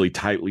a really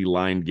tightly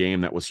lined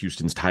game. That was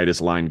Houston's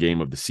tightest line game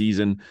of the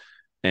season,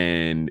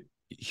 and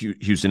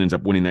Houston ends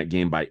up winning that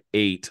game by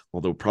 8,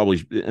 although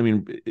probably,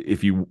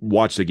 if you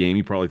watch the game,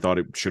 you probably thought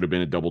it should have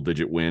been a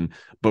double-digit win.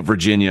 But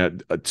Virginia,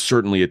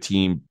 certainly a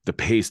team, the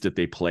pace that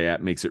they play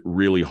at makes it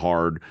really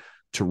hard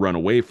to run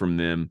away from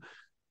them.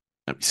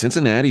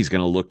 Cincinnati's going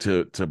to look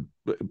to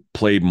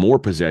play more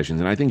possessions,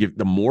 and I think if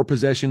the more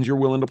possessions you're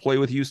willing to play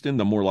with Houston,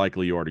 the more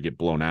likely you are to get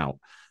blown out.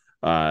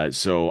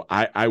 So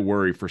I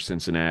worry for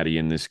Cincinnati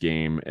in this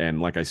game, and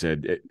like I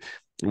said,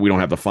 we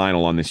don't have the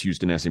final on this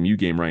Houston SMU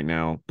game right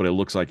now, but it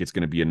looks like it's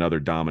going to be another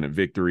dominant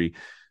victory.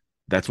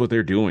 That's what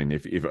they're doing.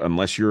 If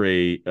unless you're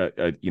a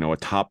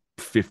top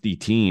 50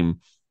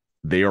 team,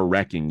 they are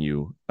wrecking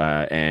you.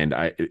 And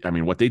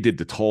what they did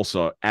to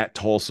Tulsa at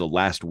Tulsa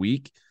last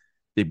week,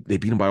 they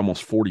beat them by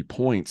almost 40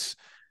 points,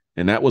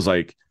 and that was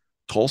like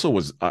Tulsa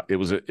was. It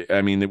was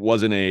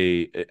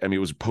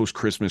a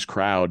post-Christmas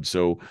crowd,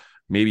 so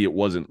maybe it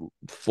wasn't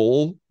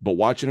full, but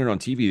watching it on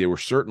TV, they were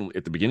certainly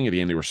at the beginning of the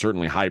game, they were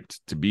certainly hyped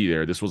to be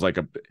there. This was I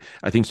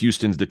think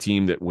Houston's the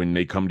team that when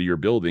they come to your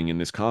building in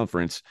this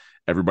conference,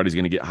 everybody's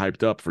going to get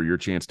hyped up for your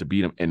chance to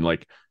beat them. And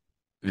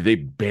they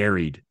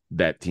buried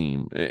that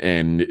team.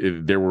 And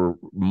there were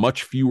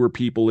much fewer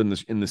people in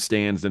the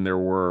stands than there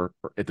were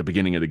at the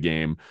beginning of the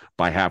game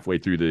by halfway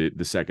through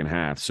the second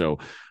half. So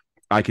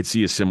I could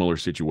see a similar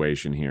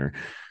situation here.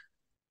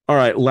 All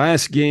right,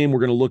 last game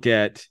we're going to look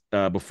at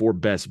before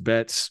best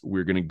bets.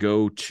 We're going to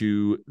go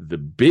to the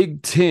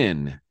Big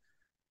Ten,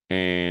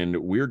 and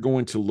we're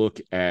going to look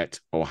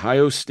at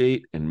Ohio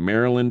State and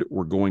Maryland.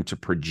 We're going to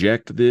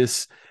project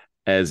this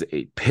as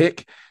a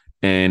pick,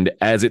 and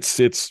as it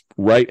sits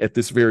right at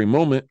this very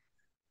moment,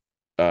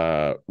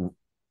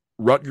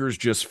 Rutgers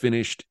just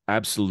finished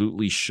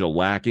absolutely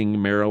shellacking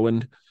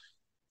Maryland,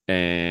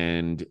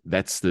 and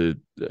I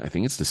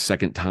think it's the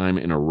second time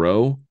in a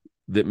row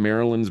that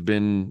Maryland's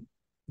been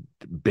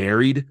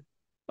buried.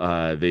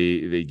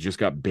 They just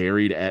got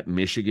buried at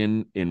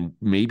Michigan in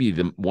maybe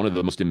one of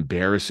the most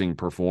embarrassing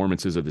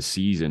performances of the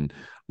season,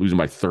 losing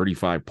by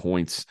 35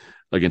 points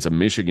against a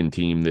Michigan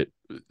team that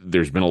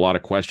there's been a lot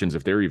of questions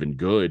if they're even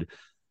good.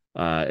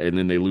 And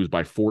then they lose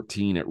by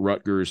 14 at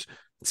Rutgers,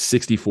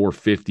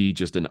 64-50,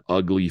 just an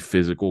ugly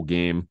physical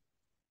game.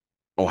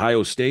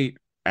 Ohio State,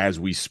 as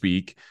we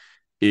speak,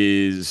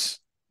 is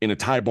in a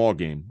tie ball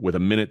game with a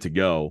minute to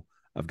go.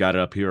 I've got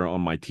it up here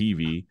on my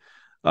TV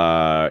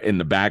in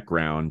the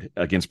background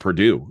against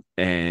Purdue.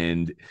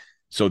 And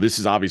so this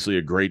is obviously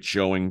a great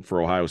showing for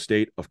Ohio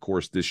State. Of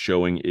course, this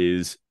showing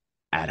is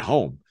at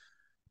home.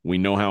 We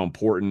know how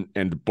important,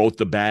 and both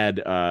the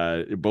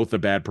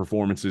bad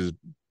performances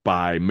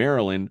by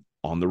Maryland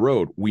on the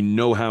road. We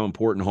know how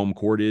important home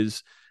court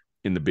is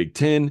in the Big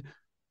Ten,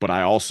 but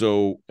I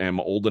also am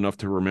old enough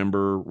to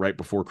remember right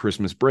before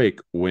Christmas break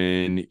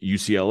when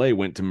UCLA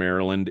went to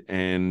Maryland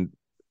and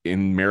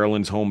in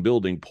Maryland's home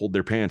building pulled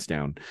their pants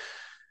down.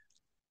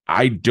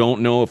 I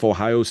don't know if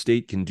Ohio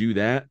State can do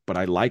that, but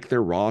I like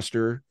their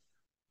roster.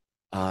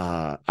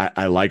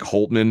 I like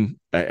Holtman.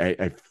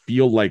 I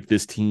feel like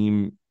this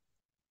team,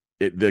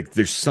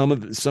 there's some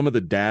of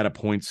the data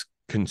points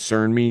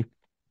concern me.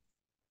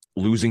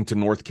 Losing to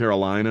North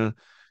Carolina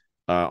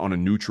on a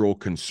neutral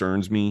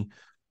concerns me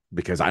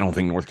because I don't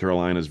think North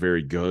Carolina is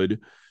very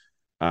good.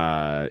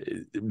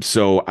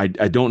 So I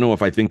don't know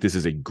if I think this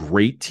is a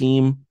great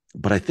team.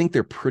 but I think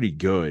they're pretty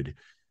good.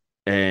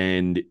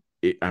 And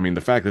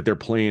the fact that they're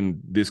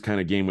playing this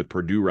kind of game with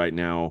Purdue right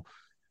now,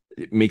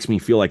 it makes me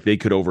feel like they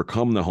could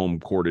overcome the home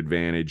court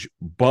advantage,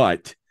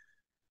 but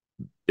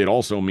it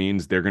also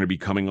means they're going to be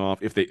coming off,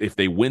 if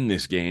they win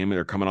this game,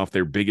 they're coming off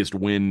their biggest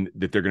win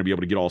that they're going to be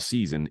able to get all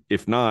season.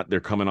 If not,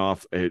 they're coming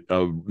off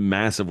a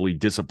massively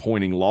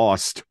disappointing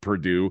loss to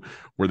Purdue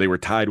where they were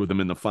tied with them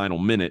in the final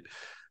minute.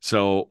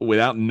 So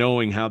without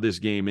knowing how this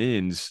game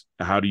ends,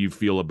 how do you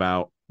feel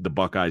about the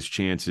Buckeyes'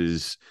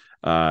 chances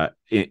at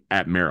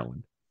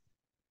Maryland?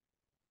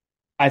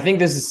 I think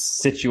this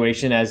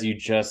situation, as you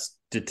just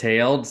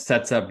detailed,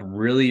 sets up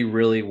really,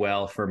 really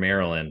well for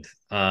Maryland.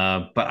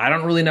 But I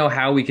don't really know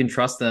how we can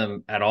trust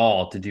them at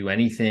all to do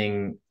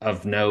anything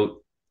of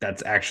note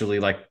that's actually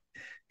like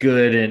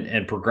good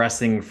and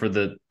progressing for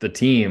the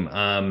team.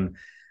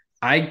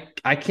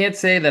 I can't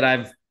say that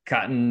I've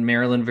gotten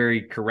Maryland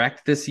very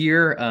correct this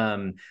year.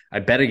 I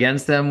bet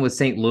against them with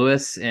St.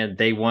 Louis, and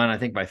they won, I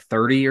think, by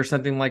 30 or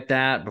something like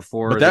that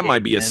before. But that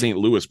might be a St.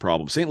 Louis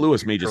problem. St.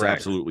 Louis may just Correct.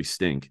 absolutely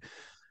stink.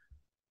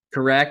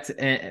 Correct.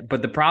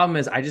 But the problem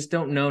is I just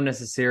don't know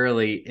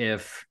necessarily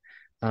if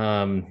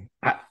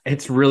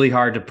it's really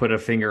hard to put a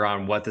finger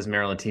on what this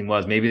Maryland team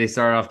was. Maybe they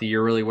started off the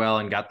year really well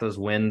and got those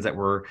wins that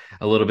were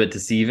a little bit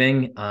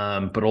deceiving.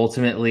 But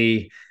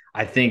ultimately,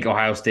 I think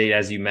Ohio State,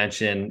 as you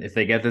mentioned, if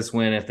they get this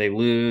win, if they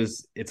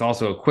lose, it's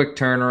also a quick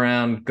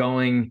turnaround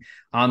going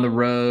on the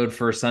road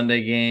for a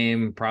Sunday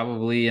game,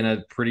 probably in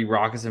a pretty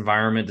raucous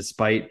environment,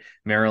 despite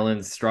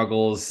Maryland's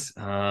struggles.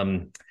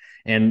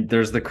 And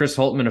there's the Chris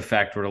Holtmann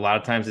effect where a lot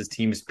of times his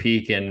teams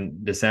peak in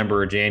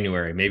December or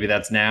January. Maybe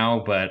that's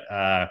now, but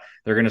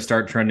they're going to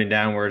start trending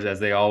downwards as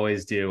they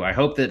always do. I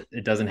hope that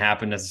it doesn't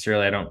happen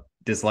necessarily. I don't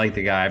dislike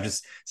the guy. I've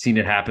just seen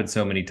it happen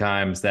so many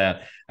times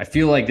that I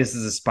feel like this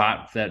is a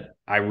spot that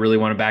I really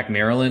want to back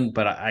Maryland.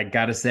 But I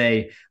got to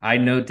say, I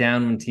note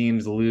down when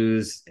teams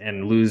lose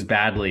and lose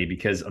badly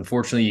because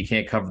unfortunately you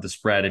can't cover the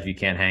spread if you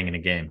can't hang in a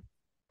game.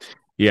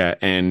 Yeah,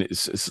 and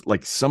it's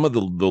like some of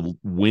the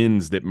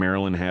wins that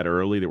Maryland had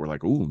early that were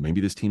like, ooh,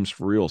 maybe this team's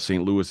for real.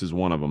 St. Louis is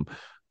one of them.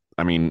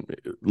 I mean,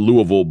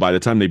 Louisville, by the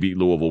time they beat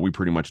Louisville, we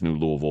pretty much knew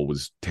Louisville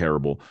was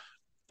terrible.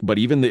 But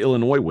even the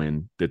Illinois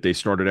win that they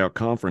started out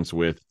conference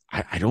with,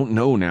 I don't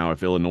know now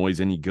if Illinois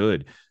is any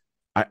good.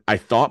 I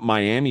thought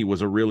Miami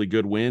was a really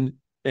good win,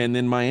 and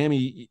then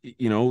Miami,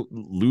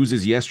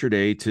 loses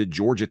yesterday to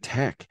Georgia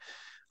Tech.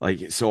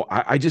 Like, so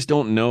I just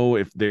don't know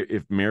if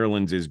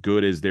Maryland's as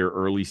good as their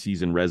early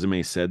season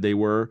resume said they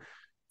were,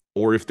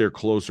 or if they're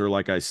closer,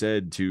 like I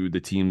said, to the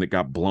team that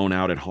got blown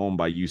out at home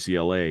by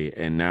UCLA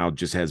and now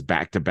just has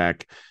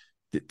back-to-back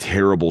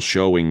terrible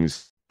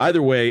showings.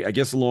 Either way, I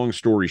guess long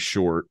story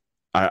short,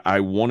 I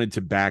wanted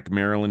to back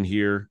Maryland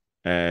here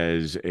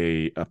as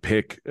a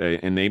pick,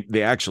 and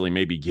they actually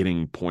may be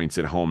getting points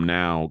at home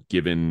now,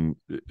 given,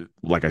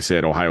 like I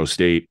said, Ohio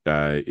State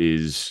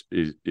is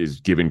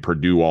giving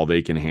Purdue all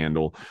they can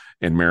handle,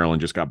 and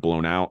Maryland just got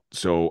blown out.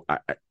 So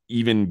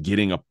even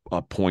getting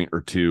a point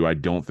or two, I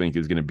don't think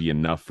is going to be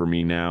enough for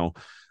me now,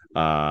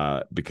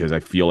 because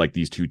I feel like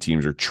these two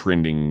teams are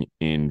trending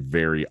in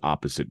very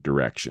opposite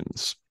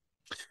directions.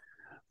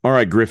 All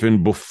right,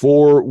 Griffin,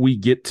 before we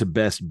get to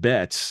best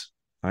bets,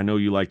 I know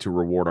you like to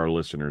reward our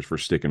listeners for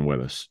sticking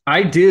with us.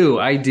 I do.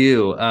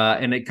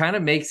 And it kind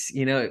of makes,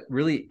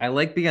 really, I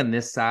like being on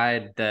this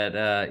side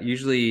that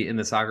usually in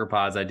the soccer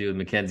pods I do with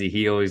Mackenzie,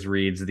 he always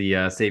reads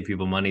the Save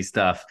People Money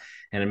stuff,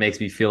 and it makes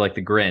me feel like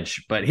the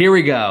Grinch. But here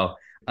we go.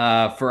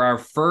 For our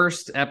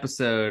first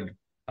episode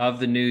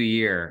of the new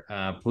year,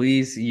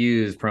 please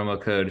use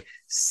promo code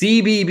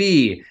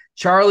CBB,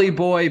 Charlie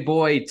Boy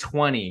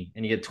 20,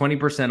 and you get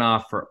 20%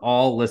 off for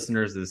all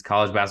listeners of this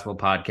college basketball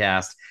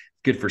podcast.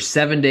 Good for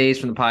 7 days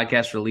from the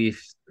podcast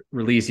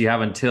release. You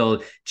have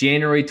until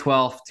January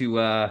 12th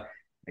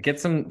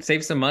to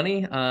save some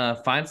money,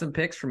 find some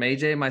picks from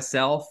AJ and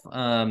myself.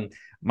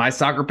 My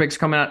soccer picks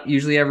come out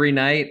usually every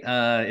night.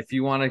 If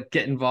you want to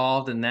get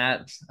involved in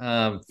that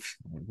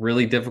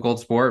really difficult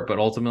sport, but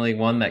ultimately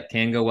one that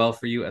can go well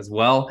for you as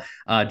well,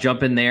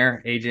 jump in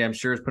there. AJ, I'm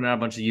sure, is putting out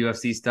a bunch of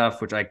UFC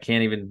stuff, which I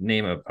can't even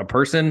name a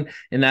person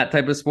in that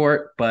type of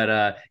sport.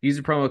 But use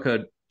the promo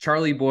code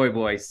Charlie Boy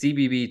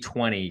CBB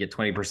 20, get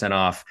 20%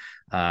 off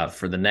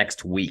for the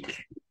next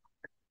week.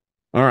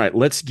 All right,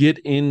 let's get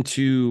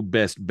into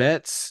best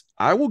bets.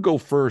 I will go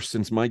first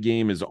since my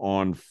game is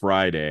on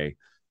Friday.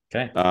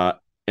 Okay.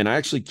 And I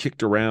actually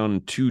kicked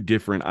around two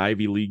different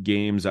Ivy League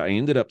games. I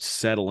ended up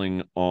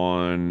settling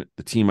on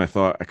the team I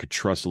thought I could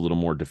trust a little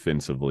more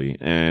defensively.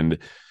 And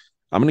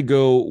I'm going to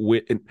go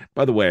with, and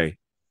by the way,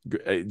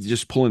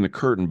 just pulling the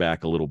curtain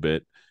back a little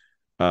bit.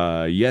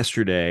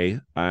 Yesterday,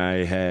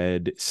 I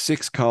had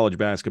 6 college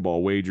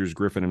basketball wagers.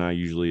 Griffin and I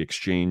usually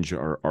exchange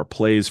our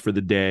plays for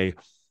the day.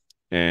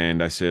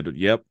 And I said,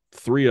 yep,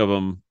 3 of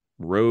them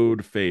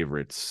road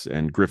favorites.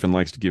 And Griffin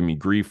likes to give me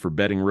grief for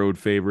betting road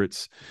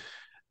favorites.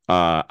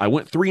 I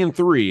went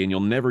 3-3, and you'll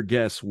never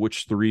guess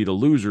which 3 the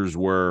losers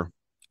were.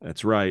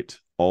 That's right,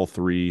 all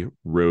 3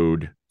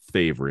 road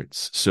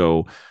favorites.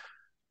 So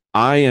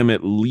I am,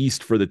 at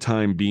least for the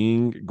time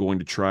being, going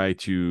to try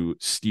to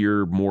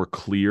steer more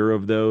clear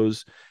of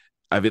those.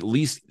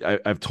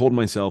 I've told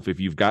myself, if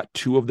you've got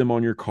two of them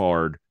on your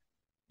card,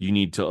 you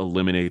need to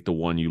eliminate the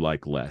one you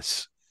like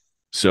less.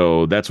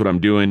 So that's what I'm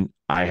doing.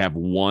 I have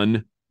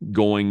one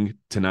going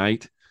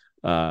tonight.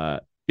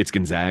 It's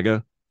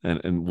Gonzaga,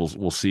 and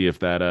we'll see if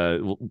that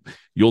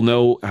you'll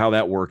know how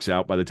that works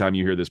out by the time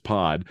you hear this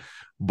pod.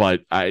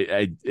 But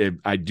I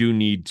do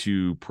need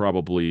to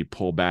probably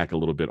pull back a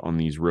little bit on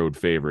these road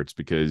favorites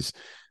because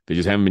they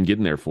just haven't been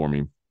getting there for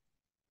me.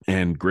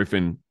 And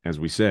Griffin, as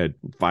we said,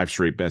 5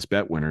 straight best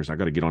bet winners. I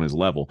got to get on his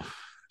level.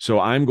 So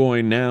I'm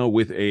going now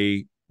with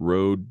a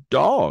road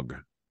dog,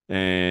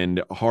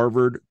 and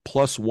Harvard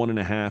plus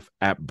 1.5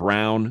 at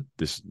Brown.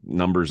 This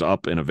number's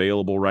up and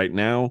available right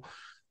now.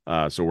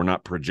 So we're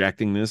not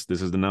projecting this.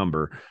 This is the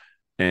number.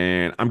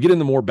 And I'm getting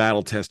the more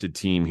battle-tested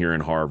team here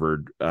in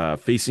Harvard,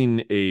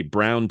 facing a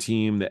Brown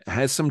team that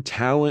has some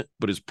talent,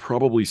 but is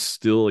probably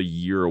still a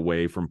year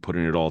away from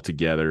putting it all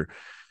together.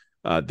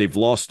 They've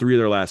lost 3 of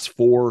their last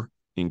 4,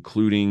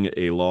 including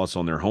a loss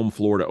on their home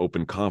floor to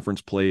open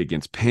conference play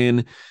against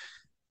Penn.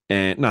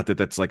 And not that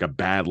that's like a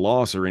bad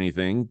loss or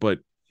anything, but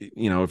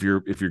you know, if you're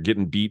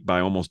getting beat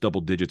by almost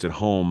double digits at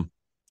home,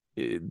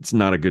 it's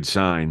not a good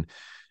sign.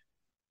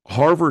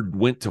 Harvard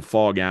went to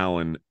Fog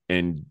Allen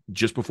and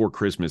just before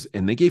Christmas,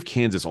 and they gave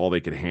Kansas all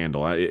they could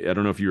handle. I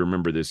don't know if you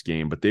remember this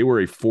game, but they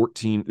were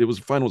final was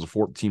a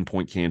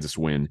 14-point Kansas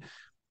win.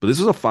 But this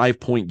was a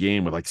 5-point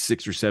game with like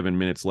 6 or 7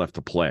 minutes left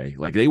to play.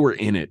 Like, they were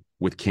in it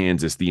with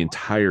Kansas the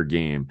entire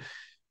game.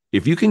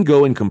 If you can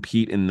go and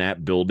compete in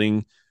that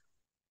building,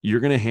 you're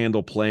going to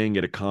handle playing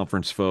at a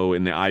conference foe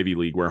in the Ivy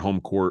League, where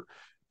home court,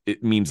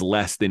 it means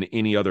less than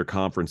any other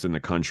conference in the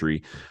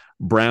country.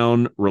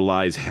 Brown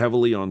relies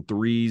heavily on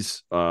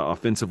threes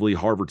offensively.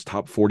 Harvard's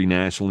top 40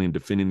 nationally in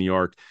defending the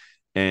arc,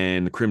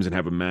 and the Crimson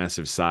have a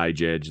massive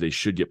side edge. They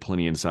should get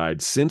plenty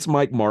inside. Since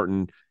Mike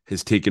Martin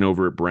has taken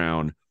over at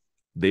Brown,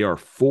 they are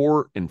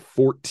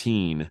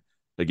 4-14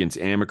 against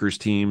Amaker's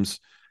teams.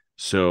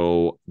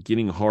 So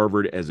getting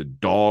Harvard as a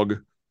dog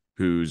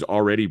who's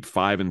already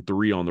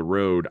 5-3 on the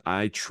road,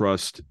 I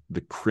trust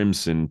the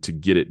Crimson to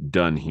get it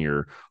done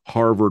here.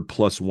 Harvard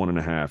plus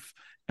 1.5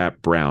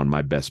 at Brown,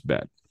 my best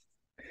bet.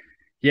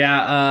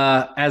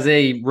 Yeah, as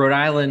a Rhode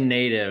Island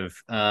native,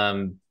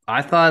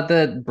 I thought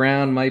that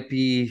Brown might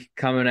be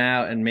coming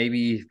out and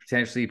maybe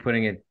potentially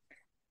putting a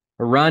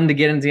run to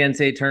get into the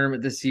NCAA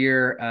tournament this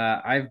year.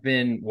 I've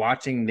been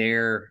watching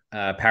their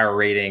power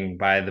rating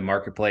by the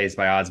marketplace,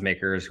 by odds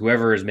makers,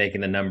 whoever is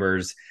making the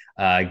numbers,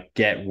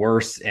 get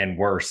worse and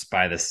worse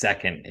by the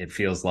second, it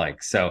feels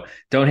like. So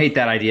don't hate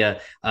that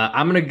idea.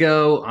 I'm going to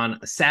go on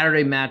a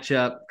Saturday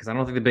matchup because I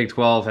don't think the Big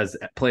 12 has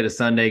played a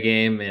Sunday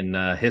game in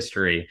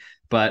history.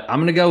 But I'm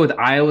going to go with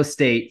Iowa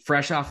State,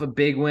 fresh off a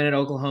big win at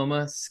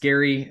Oklahoma.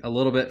 Scary a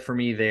little bit for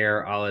me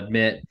there, I'll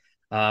admit.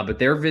 But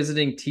they're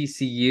visiting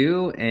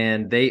TCU,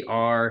 and they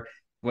are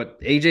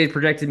what AJ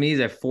projected me as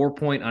a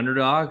 4-point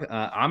underdog.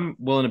 I'm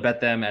willing to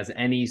bet them as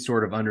any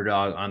sort of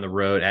underdog on the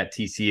road at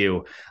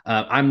TCU.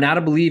 I'm not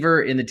a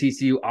believer in the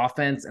TCU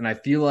offense, and I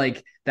feel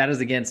like that is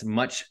against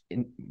much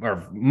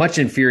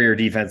inferior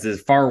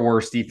defenses, far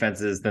worse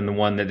defenses than the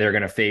one that they're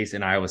going to face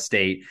in Iowa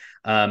State.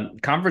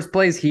 Conference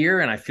plays here,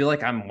 and I feel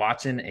like I'm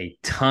watching a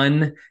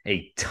ton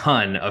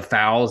of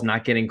fouls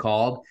not getting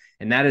called.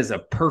 And that is a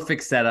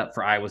perfect setup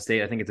for Iowa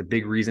State. I think it's a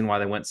big reason why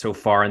they went so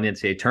far in the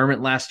NCAA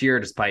tournament last year,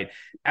 despite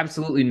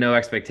absolutely no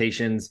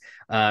expectations,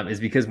 is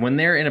because when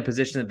they're in a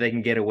position that they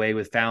can get away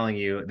with fouling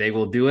you, they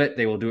will do it.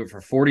 They will do it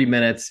for 40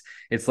 minutes.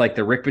 It's like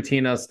the Rick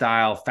Pitino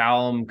style,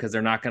 foul them because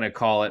they're not going to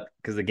call it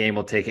because the game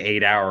will take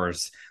 8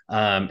 hours.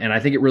 And I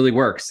think it really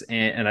works.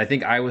 And I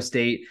think Iowa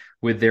State,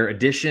 with their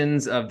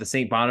additions of the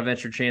St.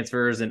 Bonaventure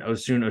transfers and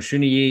Osun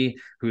Oshuniyi,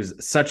 who's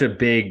such a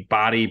big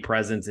body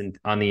presence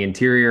on the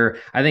interior,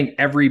 I think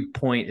every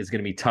point is going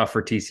to be tough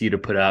for TCU to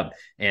put up.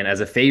 And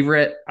as a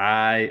favorite,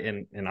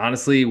 and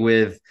honestly,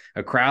 with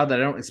a crowd that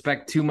I don't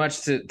expect too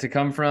much to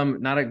come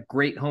from, not a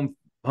great home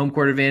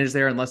court advantage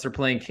there unless they're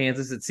playing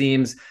Kansas, it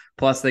seems.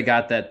 Plus, they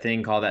got that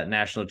thing called that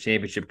national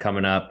championship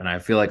coming up, and I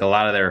feel like a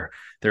lot of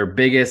their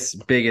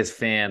biggest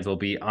fans will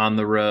be on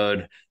the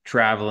road,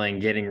 traveling,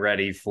 getting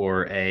ready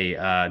for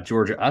a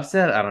Georgia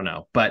upset. I don't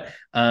know, but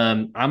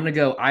I'm going to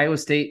go Iowa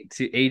State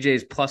to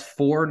AJ's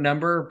 +4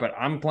 number, but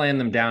I'm playing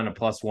them down to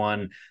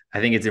 +1. I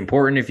think it's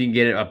important if you can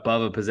get it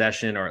above a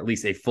possession, or at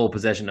least a full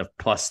possession of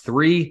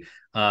 +3.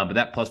 But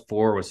that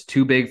 +4 was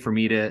too big for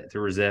me to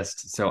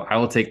resist. So I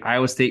will take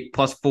Iowa State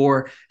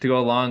 +4 to go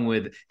along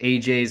with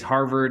AJ's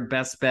Harvard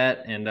best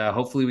bet. And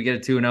hopefully we get a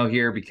 2-0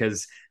 here,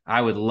 because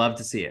I would love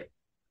to see it.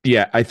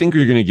 Yeah, I think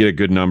you're going to get a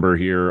good number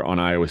here on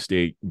Iowa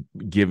State,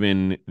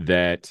 given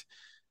that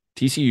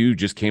TCU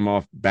just came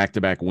off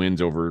back-to-back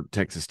wins over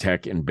Texas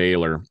Tech and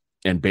Baylor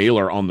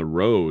on the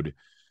road.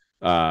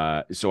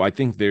 So I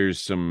think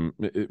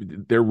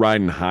they're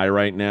riding high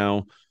right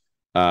now.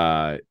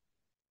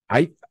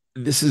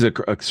 This is a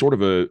sort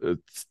of a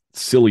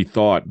silly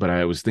thought, but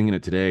I was thinking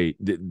it today.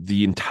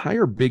 The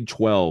entire Big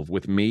 12,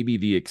 with maybe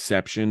the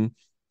exception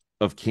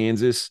of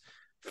Kansas,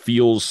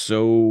 feels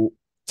so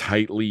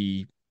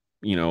tightly,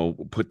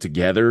 put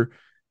together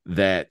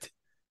that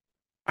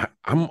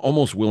I'm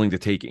almost willing to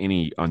take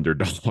any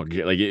underdog.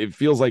 Like, it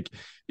feels like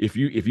if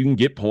you can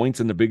get points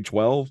in the Big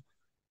 12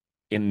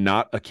 and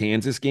not a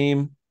Kansas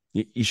game,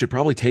 you should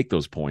probably take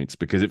those points,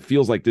 because it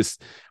feels like this,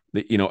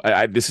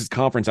 this is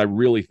conference. I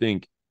really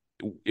think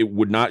it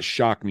would not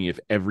shock me if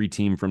every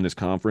team from this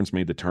conference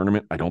made the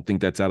tournament. I don't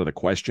think that's out of the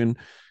question.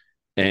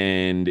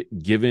 And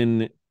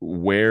given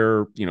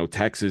where,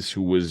 Texas,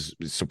 who was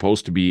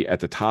supposed to be at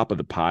the top of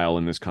the pile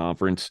in this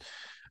conference,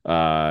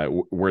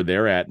 where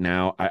they're at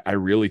now, I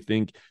really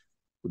think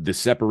the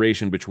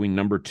separation between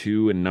number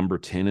 2 and number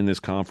 10 in this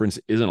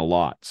conference isn't a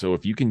lot. So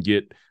if you can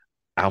get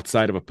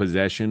outside of a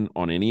possession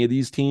on any of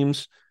these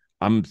teams,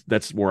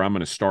 that's where I'm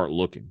going to start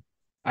looking.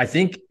 I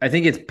think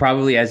it's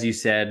probably, as you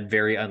said,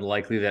 very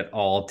unlikely that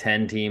all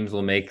 10 teams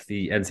will make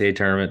the NCAA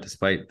tournament,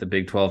 despite the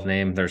Big 12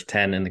 name. There's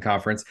 10 in the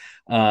conference.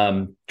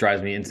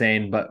 Drives me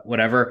insane, but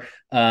whatever.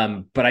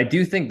 But I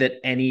do think that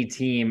any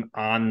team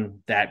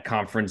on that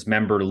conference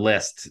member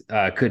list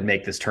could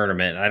make this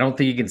tournament. And I don't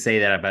think you can say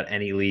that about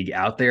any league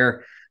out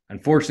there.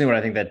 Unfortunately, what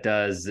I think that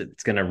does,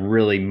 it's going to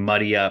really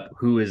muddy up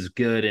who is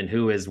good and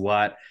who is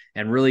what,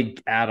 and really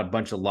add a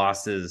bunch of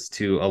losses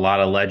to a lot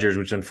of ledgers,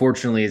 which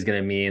unfortunately is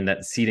going to mean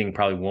that seeding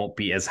probably won't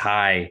be as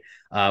high,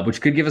 which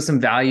could give us some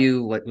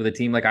value, like with a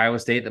team like Iowa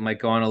State that might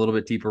go on a little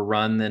bit deeper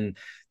run than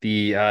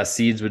the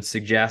seeds would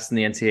suggest in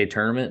the NCAA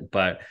tournament.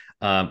 But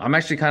I'm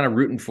actually kind of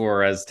rooting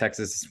for, as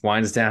Texas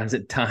winds down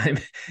at time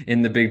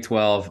in the Big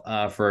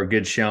 12, for a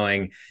good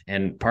showing.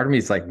 And part of me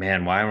is like,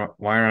 man, why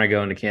aren't I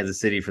going to Kansas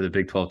City for the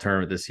Big 12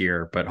 tournament this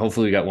year? But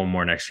hopefully we got one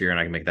more next year and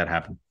I can make that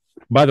happen.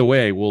 By the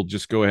way, we'll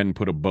just go ahead and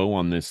put a bow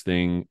on this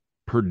thing.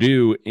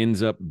 Purdue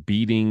ends up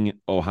beating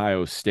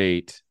Ohio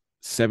State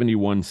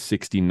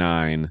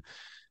 71-69,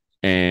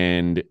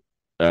 and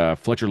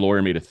Fletcher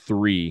Loyer made a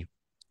 3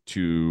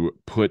 to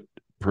put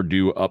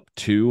Purdue up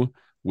 2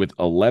 with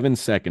 11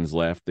 seconds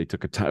left. They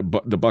took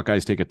the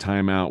Buckeyes take a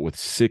timeout with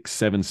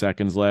 6-7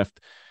 seconds left,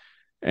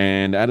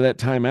 and out of that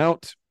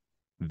timeout,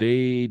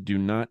 they do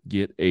not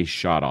get a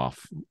shot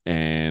off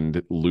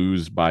and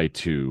lose by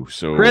 2.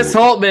 So Chris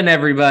Holtmann,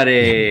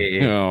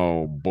 everybody.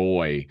 Oh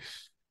boy.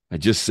 I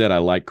just said I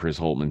like Chris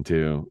Holtmann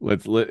too.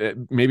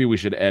 Maybe we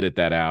should edit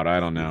that out. I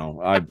don't know.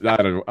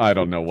 I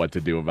don't know what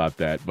to do about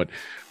that. But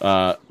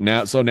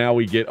now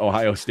we get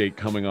Ohio State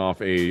coming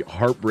off a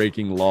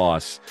heartbreaking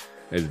loss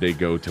as they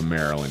go to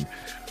Maryland.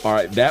 All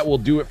right, that will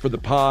do it for the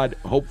pod.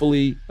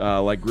 Hopefully,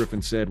 like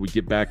Griffin said, we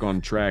get back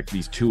on track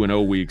these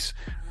 2-0 weeks.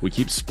 We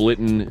keep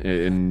splitting,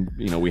 and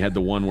we had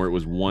the one where it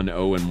was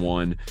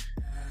 1-0-1.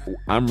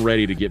 I'm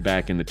ready to get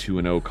back in the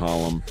 2-0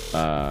 column.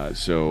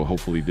 So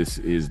hopefully this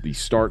is the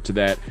start to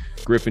that.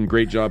 Griffin,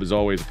 great job as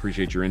always.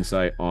 Appreciate your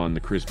insight on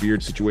the Chris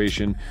Beard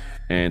situation.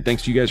 And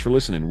thanks to you guys for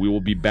listening. We will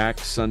be back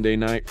Sunday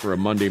night for a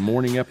Monday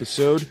morning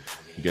episode.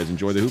 You guys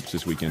enjoy the hoops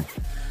this weekend.